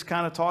and we're just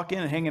kind of talking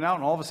and hanging out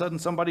and all of a sudden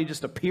somebody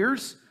just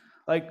appears,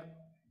 like,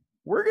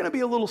 we're going to be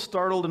a little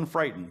startled and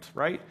frightened,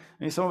 right?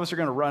 I mean, some of us are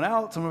going to run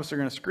out. Some of us are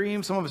going to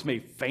scream. Some of us may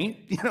faint.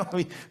 I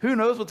mean, who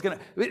knows what's going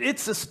to...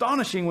 It's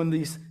astonishing when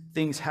these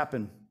things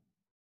happen.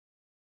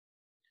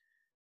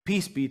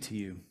 Peace be to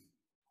you.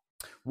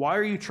 Why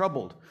are you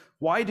troubled?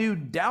 Why do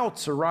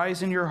doubts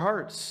arise in your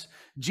hearts?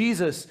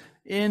 Jesus,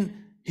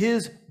 in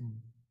his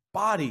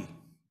body,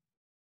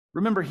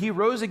 remember, he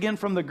rose again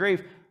from the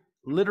grave,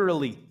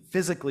 literally,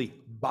 physically,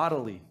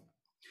 bodily.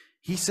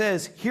 He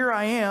says, "Here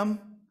I am.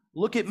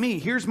 Look at me.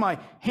 Here's my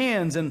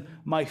hands and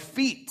my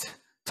feet.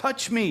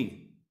 Touch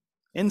me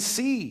and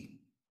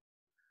see.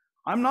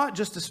 I'm not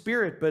just a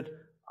spirit, but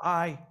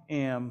I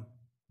am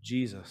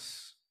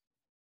Jesus."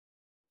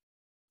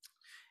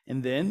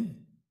 And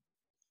then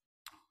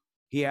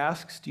he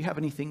asks, "Do you have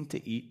anything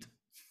to eat?"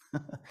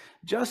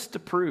 just to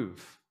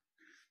prove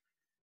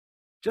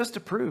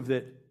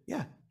that,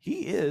 yeah,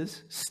 he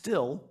is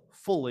still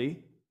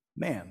fully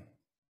man.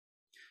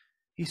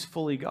 He's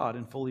fully God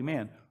and fully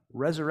man,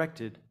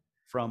 resurrected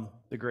from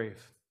the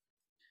grave.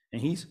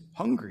 And he's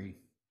hungry.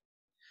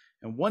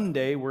 And one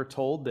day we're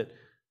told that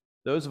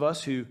those of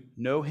us who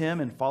know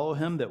him and follow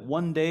him, that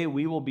one day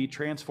we will be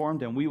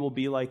transformed and we will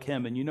be like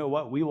him. And you know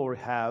what? We will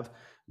have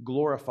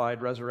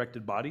glorified,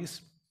 resurrected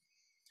bodies.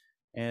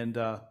 And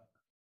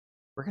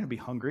we're going to be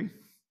hungry,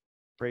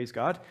 praise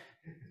God,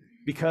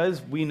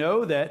 because we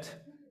know that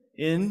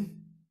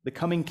in the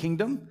coming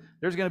kingdom,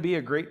 there's going to be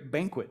a great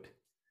banquet.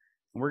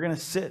 And we're going to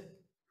sit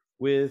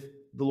with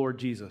the Lord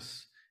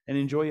Jesus and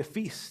enjoy a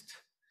feast.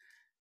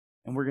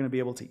 And we're going to be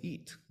able to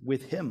eat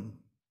with him.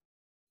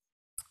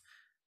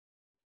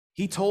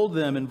 He told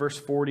them in verse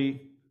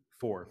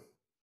 44,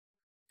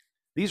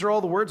 "These are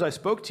all the words I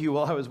spoke to you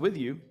while I was with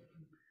you.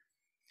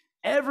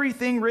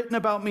 Everything written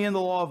about me in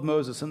the law of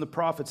Moses and the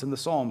prophets and the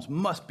Psalms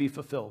must be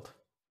fulfilled."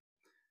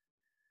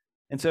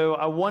 And so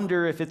I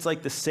wonder if it's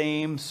like the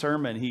same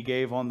sermon he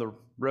gave on the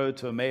road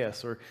to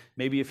Emmaus, or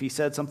maybe if he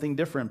said something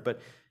different.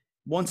 But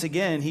once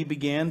again, he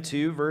began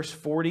to, verse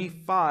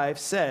 45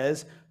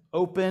 says,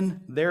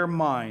 open their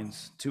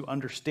minds to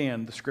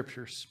understand the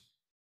scriptures.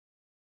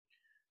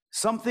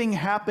 Something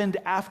happened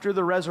after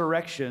the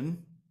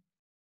resurrection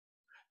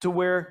to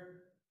where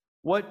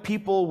what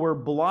people were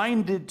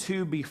blinded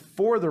to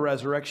before the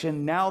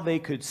resurrection, now they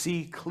could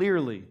see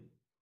clearly.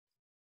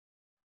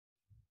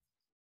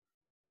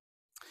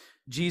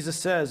 Jesus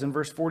says in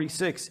verse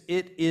 46,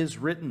 "It is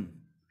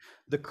written,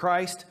 the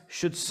Christ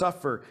should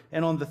suffer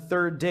and on the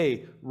third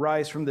day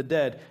rise from the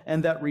dead,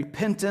 and that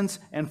repentance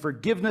and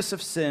forgiveness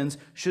of sins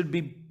should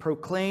be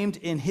proclaimed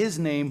in his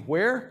name,"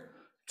 where?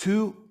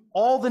 "To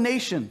all the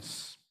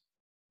nations,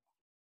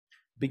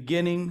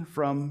 beginning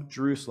from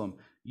Jerusalem.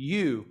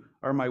 You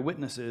are my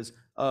witnesses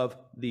of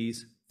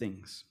these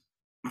things."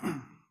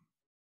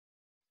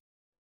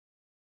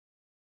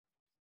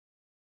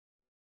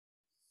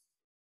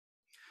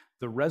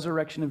 The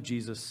resurrection of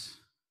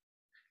Jesus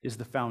is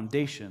the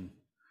foundation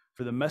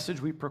for the message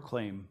we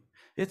proclaim.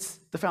 It's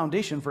the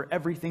foundation for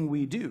everything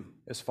we do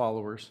as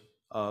followers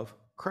of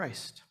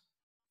Christ.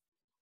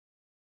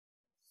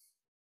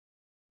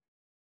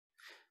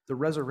 The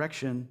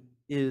resurrection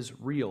is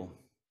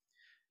real.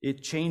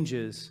 It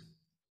changes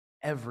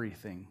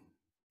everything.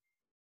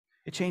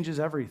 It changes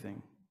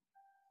everything.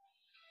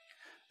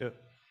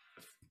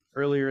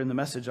 Earlier in the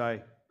message,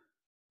 I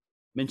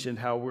mentioned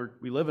how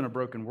we live in a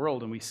broken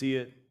world, and we see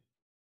it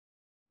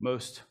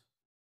most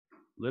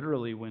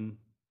literally when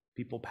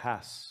people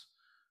pass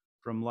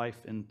from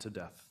life into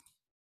death.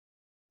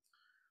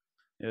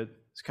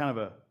 It's kind of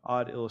an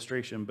odd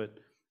illustration, but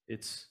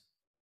it's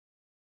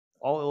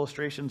all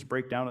illustrations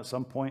break down at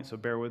some point, so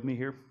bear with me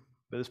here.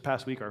 But this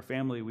past week, our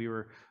family, we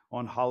were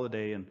on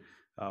holiday, and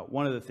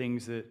One of the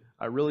things that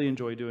I really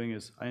enjoy doing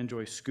is I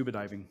enjoy scuba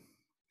diving.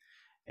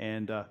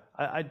 And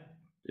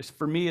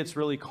for me, it's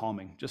really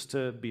calming just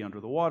to be under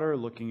the water,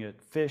 looking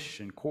at fish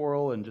and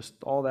coral and just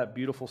all that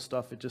beautiful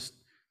stuff. It's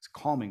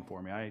calming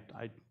for me. I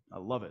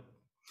love it.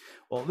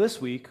 Well,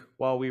 this week,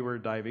 while we were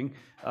diving,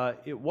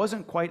 it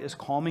wasn't quite as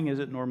calming as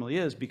it normally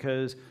is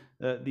because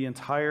the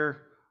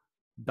entire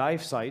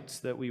dive sites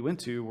that we went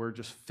to were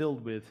just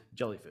filled with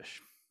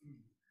jellyfish.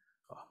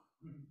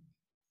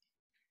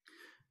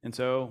 And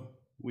so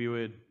we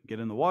would get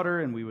in the water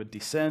and we would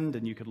descend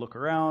and you could look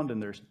around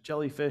and there's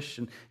jellyfish.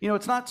 And,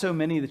 it's not so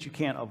many that you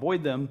can't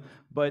avoid them,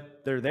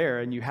 but they're there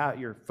and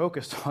you're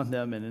focused on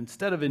them. And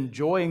instead of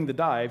enjoying the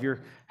dive,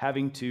 you're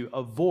having to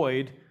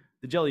avoid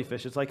the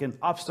jellyfish. It's like an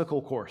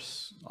obstacle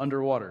course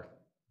underwater.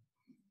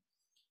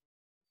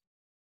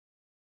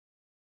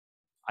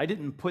 I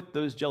didn't put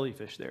those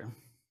jellyfish there.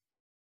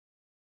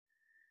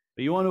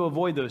 But you want to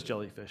avoid those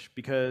jellyfish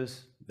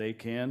because they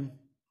can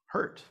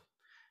hurt.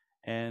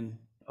 And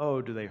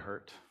oh, do they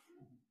hurt.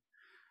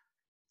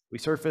 We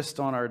surfaced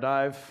on our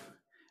dive,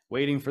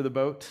 waiting for the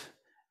boat,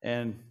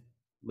 and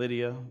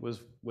Lydia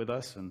was with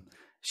us, and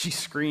she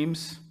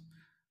screams.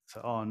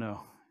 So, oh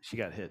no, she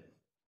got hit.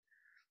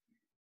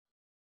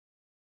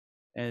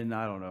 And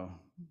I don't know,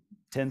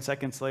 10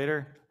 seconds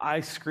later,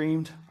 I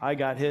screamed, I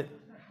got hit.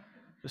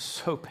 It was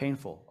so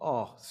painful.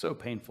 Oh, so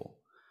painful.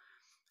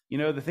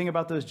 The thing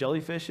about those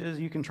jellyfish is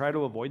you can try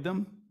to avoid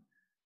them,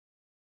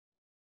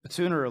 but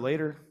sooner or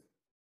later,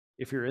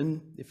 if you're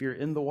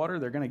in the water,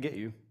 they're going to get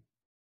you.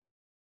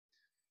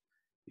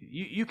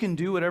 You can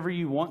do whatever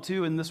you want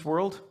to in this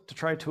world to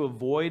try to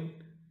avoid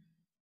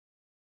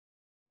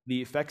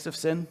the effects of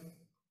sin.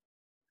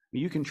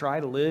 You can try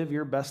to live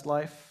your best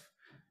life.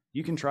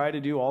 You can try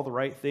to do all the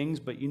right things,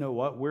 but you know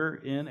what? We're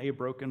in a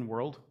broken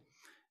world,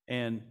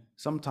 and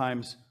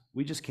sometimes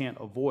we just can't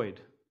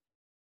avoid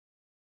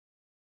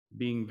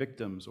being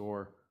victims,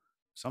 or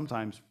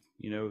sometimes,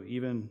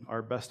 even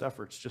our best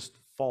efforts just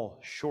fall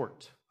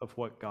short of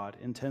what God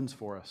intends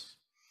for us.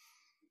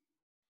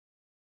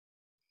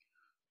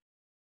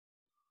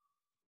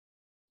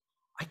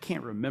 I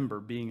can't remember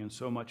being in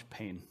so much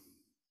pain.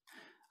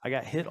 I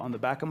got hit on the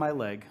back of my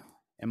leg,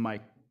 and my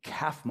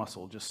calf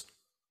muscle just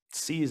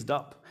seized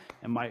up,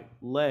 and my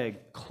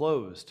leg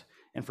closed.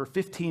 And for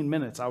 15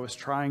 minutes, I was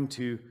trying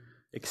to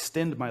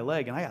extend my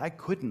leg, and I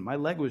couldn't. My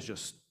leg was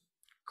just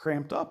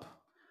cramped up.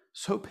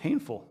 So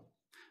painful.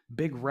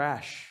 Big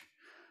rash.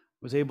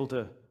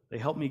 They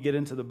helped me get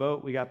into the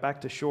boat. We got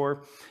back to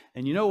shore.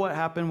 And you know what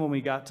happened when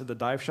we got to the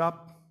dive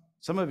shop?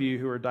 Some of you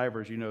who are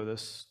divers, you know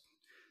this.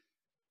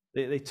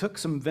 They took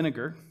some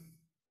vinegar,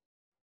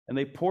 and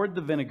they poured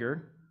the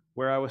vinegar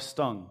where I was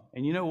stung.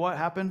 And you know what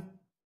happened?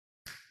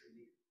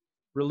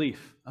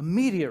 Relief.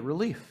 Immediate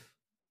relief.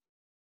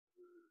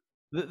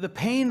 The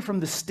pain from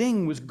the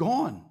sting was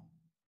gone.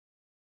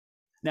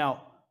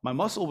 Now, my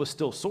muscle was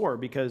still sore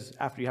because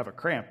after you have a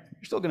cramp,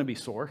 you're still going to be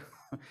sore.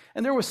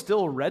 And there was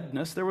still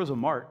redness. There was a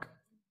mark.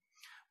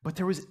 But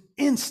there was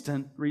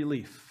instant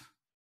relief.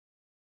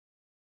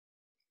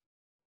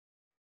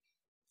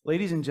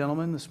 Ladies and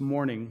gentlemen, this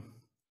morning,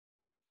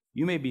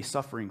 you may be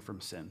suffering from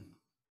sin.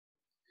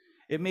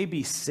 It may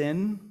be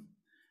sin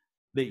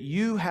that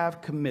you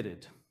have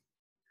committed,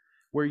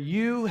 where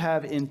you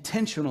have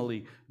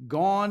intentionally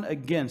gone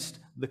against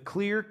the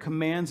clear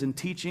commands and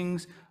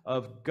teachings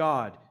of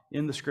God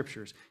in the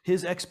scriptures,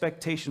 his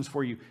expectations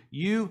for you.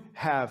 You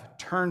have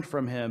turned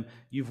from him.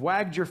 You've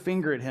wagged your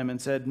finger at him and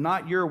said,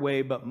 not your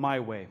way, but my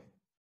way.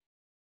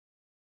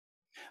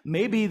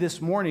 Maybe this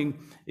morning,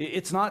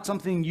 it's not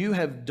something you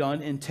have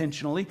done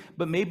intentionally,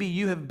 but maybe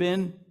you have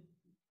been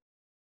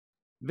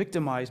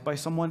victimized by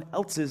someone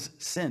else's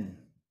sin.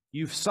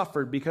 You've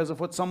suffered because of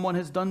what someone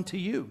has done to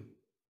you.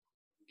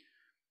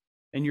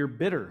 And you're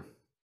bitter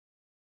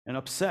and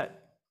upset.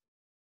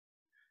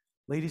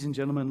 Ladies and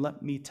gentlemen,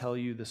 let me tell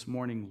you this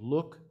morning,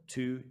 look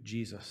to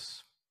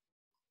Jesus.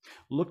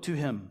 Look to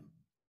him.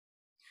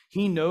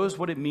 He knows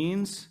what it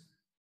means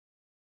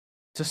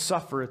to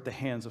suffer at the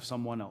hands of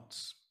someone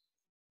else.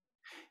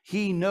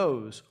 He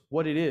knows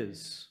what it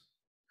is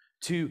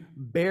to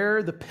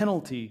bear the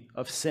penalty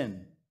of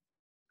sin.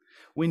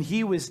 When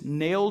he was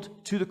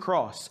nailed to the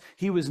cross,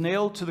 he was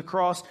nailed to the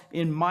cross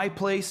in my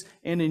place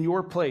and in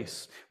your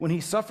place. When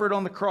he suffered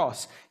on the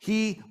cross,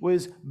 he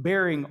was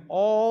bearing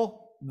all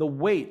the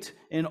weight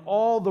and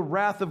all the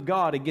wrath of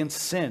God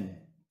against sin,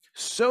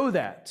 so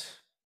that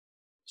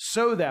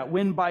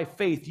when by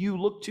faith you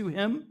look to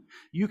him,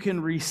 you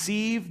can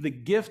receive the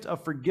gift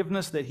of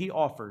forgiveness that he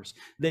offers,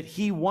 that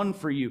he won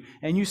for you.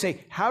 And you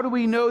say, how do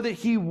we know that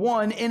he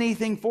won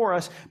anything for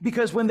us?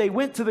 Because when they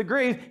went to the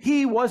grave,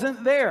 he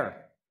wasn't there.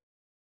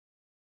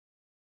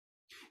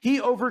 He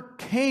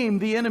overcame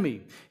the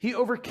enemy. He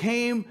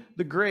overcame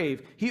the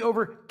grave. He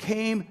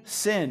overcame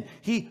sin.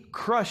 He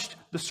crushed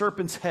the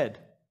serpent's head.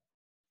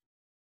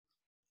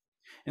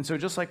 And so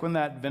just like when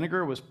that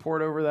vinegar was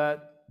poured over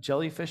that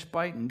jellyfish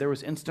bite and there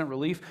was instant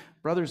relief,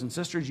 brothers and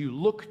sisters, you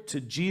look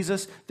to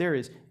Jesus, there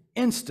is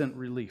instant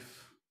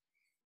relief.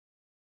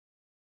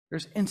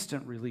 There's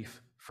instant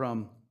relief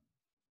from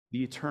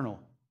the eternal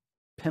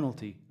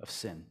penalty of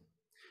sin.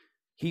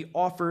 He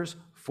offers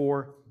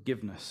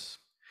forgiveness.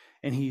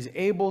 And he's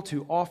able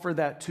to offer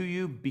that to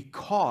you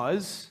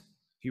because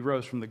he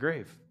rose from the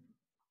grave.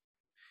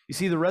 You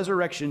see, the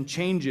resurrection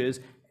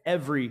changes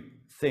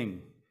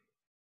everything.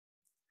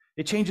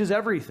 It changes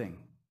everything.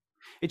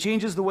 It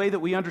changes the way that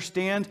we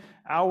understand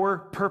our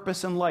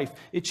purpose in life.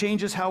 It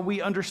changes how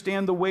we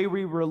understand the way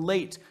we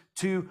relate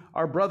to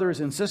our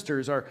brothers and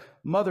sisters, our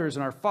mothers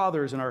and our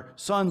fathers, and our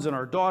sons and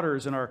our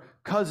daughters, and our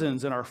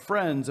cousins and our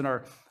friends and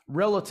our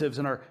relatives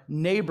and our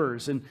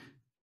neighbors and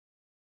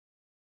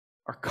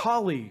our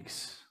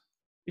colleagues.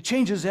 It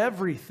changes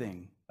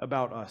everything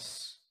about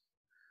us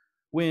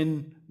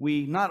when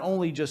we not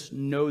only just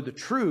know the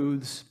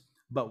truths,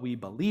 but we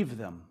believe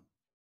them.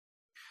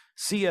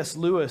 C.S.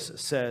 Lewis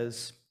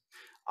says,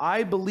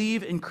 I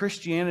believe in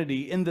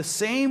Christianity in the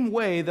same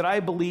way that I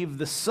believe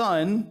the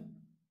sun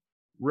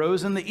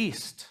rose in the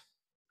east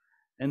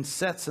and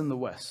sets in the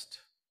west.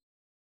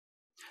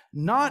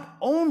 Not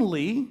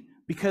only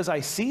because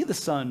I see the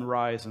sun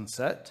rise and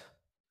set,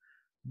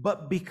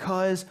 but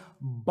because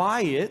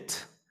by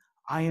it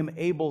I am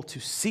able to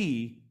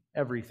see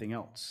everything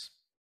else.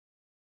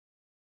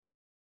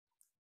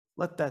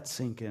 Let that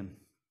sink in.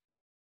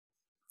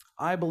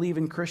 I believe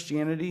in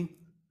Christianity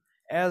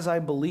as I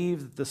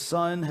believe that the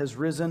sun has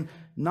risen,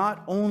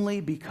 not only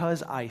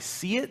because I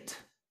see it,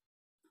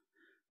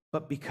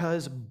 but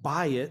because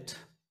by it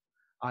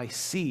I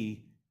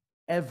see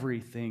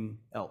everything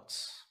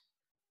else.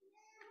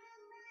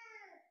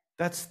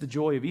 That's the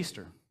joy of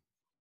Easter,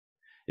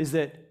 is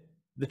that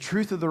the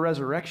truth of the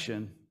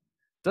resurrection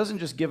doesn't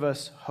just give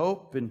us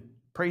hope, and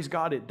praise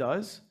God it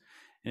does,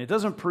 and it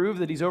doesn't prove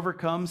that he's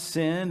overcome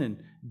sin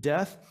and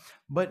death,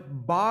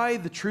 but by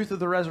the truth of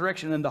the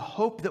resurrection and the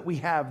hope that we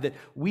have that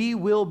we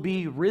will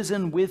be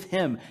risen with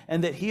him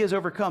and that he has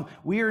overcome,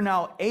 we are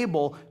now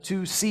able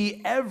to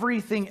see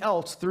everything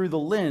else through the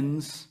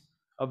lens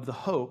of the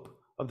hope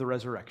of the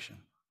resurrection.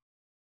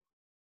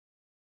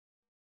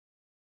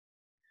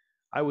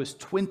 I was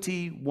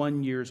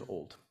 21 years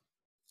old.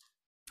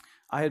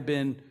 I had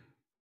been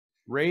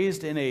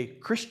raised in a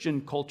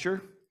Christian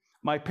culture.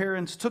 My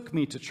parents took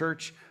me to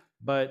church,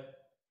 but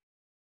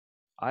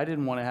I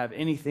didn't want to have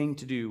anything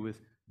to do with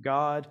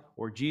God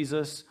or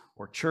Jesus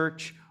or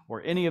church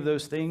or any of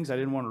those things. I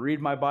didn't want to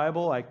read my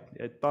Bible. I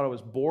thought it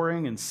was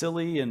boring and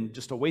silly and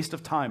just a waste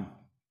of time.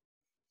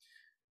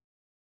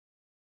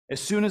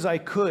 As soon as I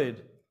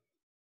could,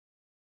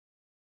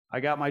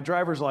 I got my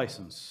driver's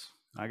license.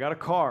 I got a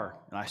car,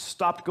 and I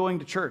stopped going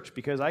to church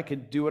because I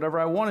could do whatever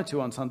I wanted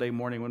to on Sunday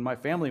morning when my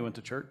family went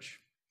to church.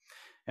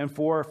 And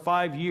for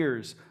 5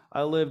 years,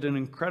 I lived an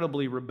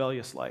incredibly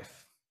rebellious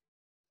life.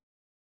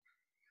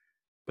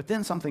 But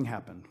then something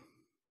happened.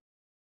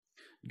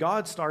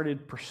 God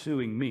started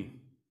pursuing me.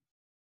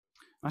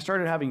 I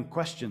started having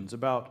questions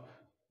about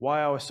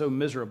why I was so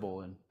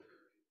miserable and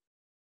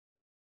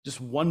just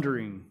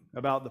wondering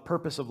about the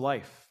purpose of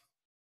life.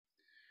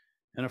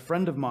 And a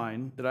friend of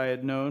mine that I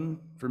had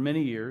known for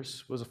many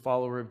years was a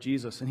follower of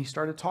Jesus, and he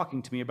started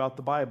talking to me about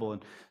the Bible.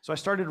 And so I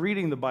started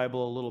reading the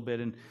Bible a little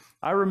bit, and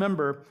I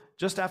remember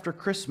just after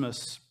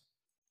Christmas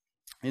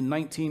in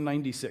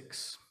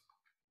 1996,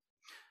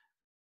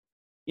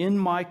 in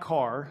my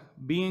car,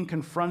 being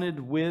confronted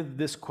with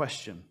this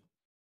question: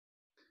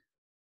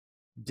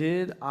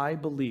 did I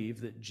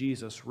believe that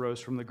Jesus rose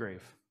from the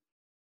grave?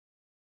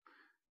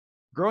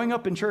 Growing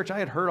up in church, I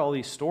had heard all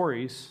these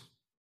stories.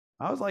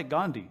 I was like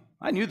Gandhi.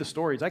 I knew the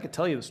stories. I could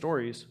tell you the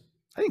stories.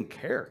 I didn't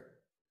care.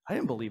 I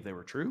didn't believe they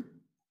were true.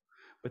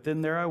 But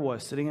then there I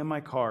was sitting in my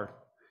car.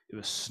 It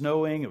was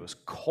snowing. It was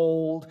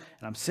cold.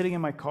 And I'm sitting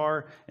in my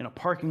car in a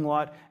parking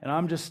lot. And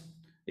I'm just,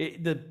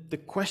 the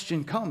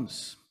question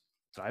comes,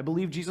 do I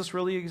believe Jesus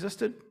really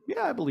existed?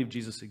 Yeah, I believe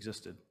Jesus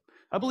existed.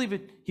 I believe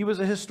he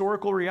was a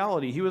historical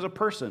reality. He was a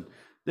person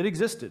that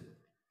existed.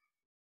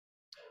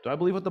 Do I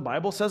believe what the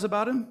Bible says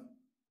about him?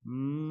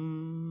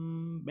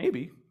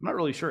 Maybe. I'm not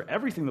really sure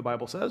everything the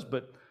Bible says,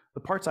 but the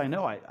parts I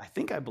know, I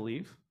think I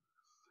believe.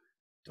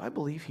 Do I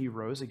believe he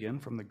rose again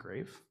from the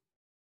grave?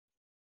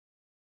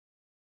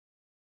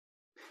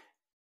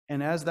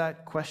 And as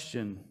that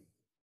question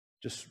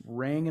just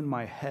rang in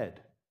my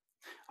head,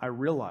 I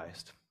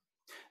realized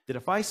that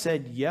if I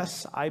said,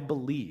 yes, I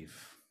believe,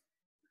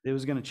 it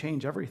was going to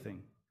change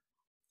everything.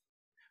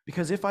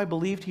 Because if I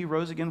believed he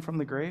rose again from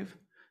the grave,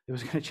 it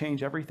was going to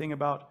change everything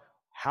about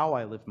how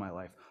I lived my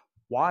life,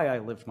 why I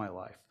lived my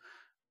life,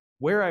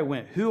 where I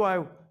went, who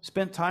I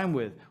spent time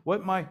with,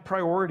 what my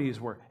priorities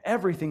were.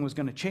 Everything was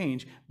going to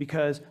change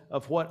because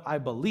of what I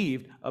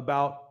believed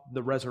about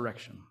the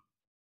resurrection.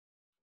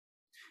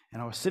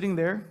 And I was sitting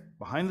there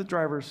behind the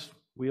driver's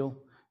wheel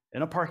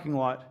in a parking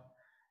lot,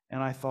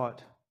 and I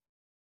thought,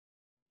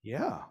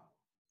 yeah,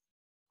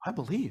 I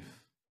believe.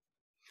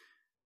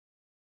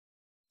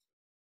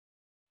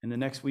 And the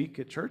next week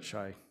at church,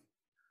 I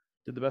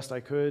did the best I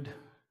could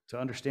to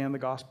understand the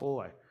gospel.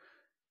 I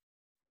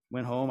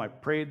went home, I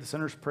prayed the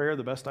sinner's prayer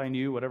the best I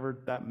knew,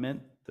 whatever that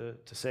meant,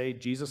 to say,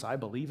 Jesus, I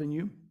believe in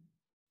you.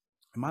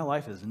 And my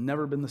life has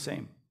never been the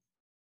same.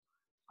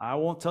 I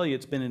won't tell you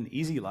it's been an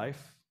easy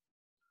life,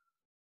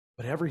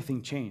 but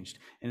everything changed.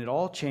 And it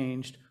all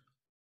changed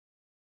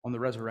on the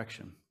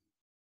resurrection.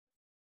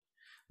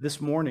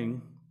 This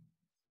morning,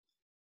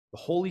 the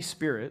Holy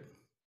Spirit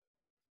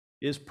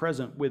is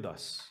present with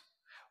us.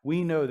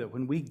 We know that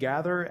when we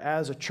gather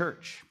as a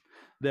church,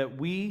 that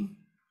we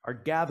are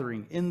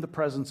gathering in the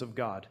presence of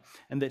God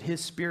and that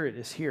his Spirit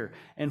is here.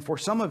 And for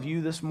some of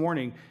you this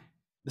morning,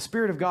 the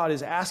Spirit of God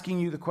is asking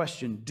you the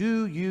question,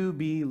 do you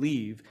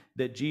believe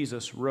that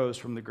Jesus rose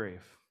from the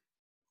grave?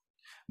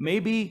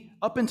 Maybe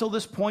up until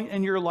this point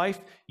in your life,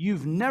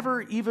 you've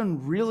never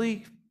even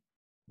really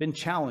been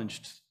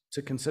challenged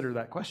to consider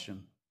that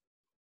question.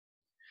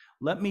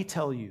 Let me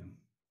tell you,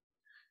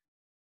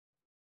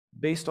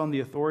 based on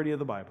the authority of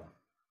the Bible,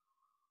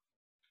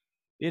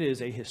 it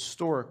is a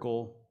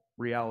historical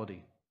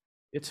reality.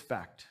 It's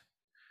fact.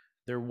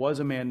 There was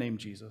a man named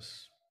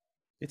Jesus.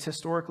 It's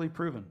historically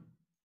proven.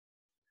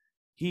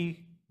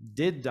 He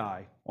did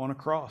die on a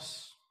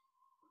cross.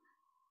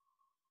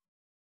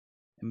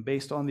 And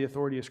based on the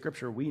authority of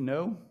Scripture, we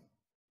know,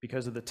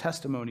 because of the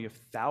testimony of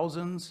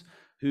thousands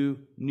who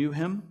knew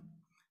him,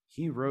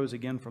 he rose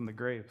again from the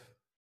grave.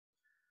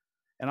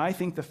 And I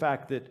think the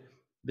fact that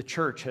the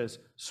church has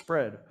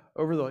spread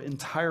over the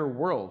entire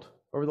world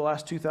over the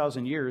last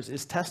 2,000 years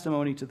is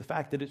testimony to the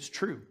fact that it's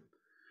true.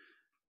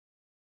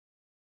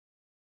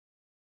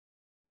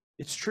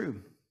 It's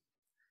true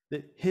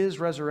that his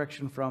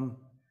resurrection from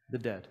the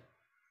dead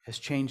has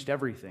changed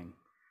everything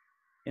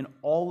in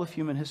all of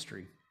human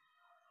history.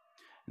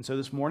 And so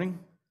this morning,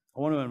 I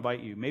want to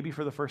invite you, maybe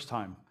for the first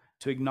time,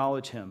 to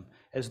acknowledge him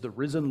as the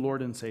risen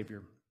Lord and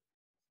Savior,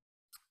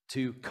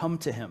 to come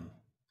to him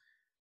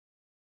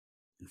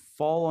and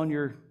fall on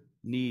your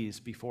knees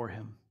before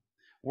him,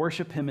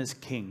 worship him as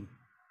King,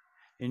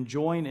 and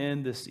join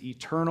in this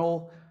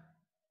eternal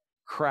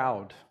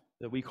crowd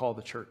that we call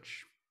the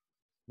church,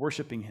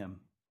 worshiping him.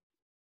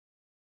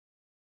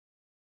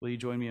 Will you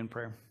join me in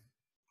prayer?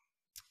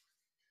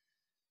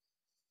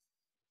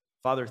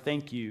 Father,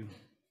 thank you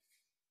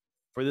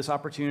for this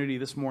opportunity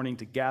this morning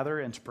to gather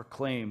and to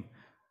proclaim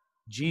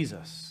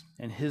Jesus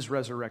and his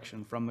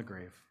resurrection from the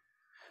grave.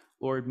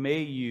 Lord,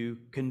 may you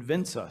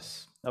convince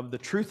us of the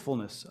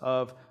truthfulness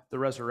of the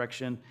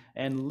resurrection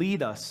and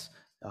lead us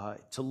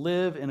to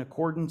live in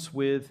accordance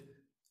with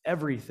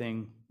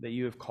everything that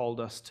you have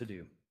called us to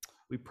do.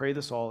 We pray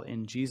this all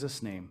in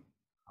Jesus' name.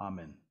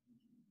 Amen.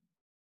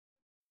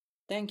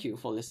 Thank you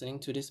for listening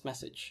to this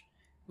message.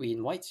 We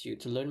invite you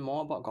to learn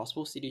more about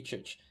Gospel City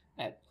Church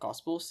at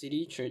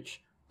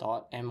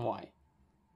gospelcitychurch.my.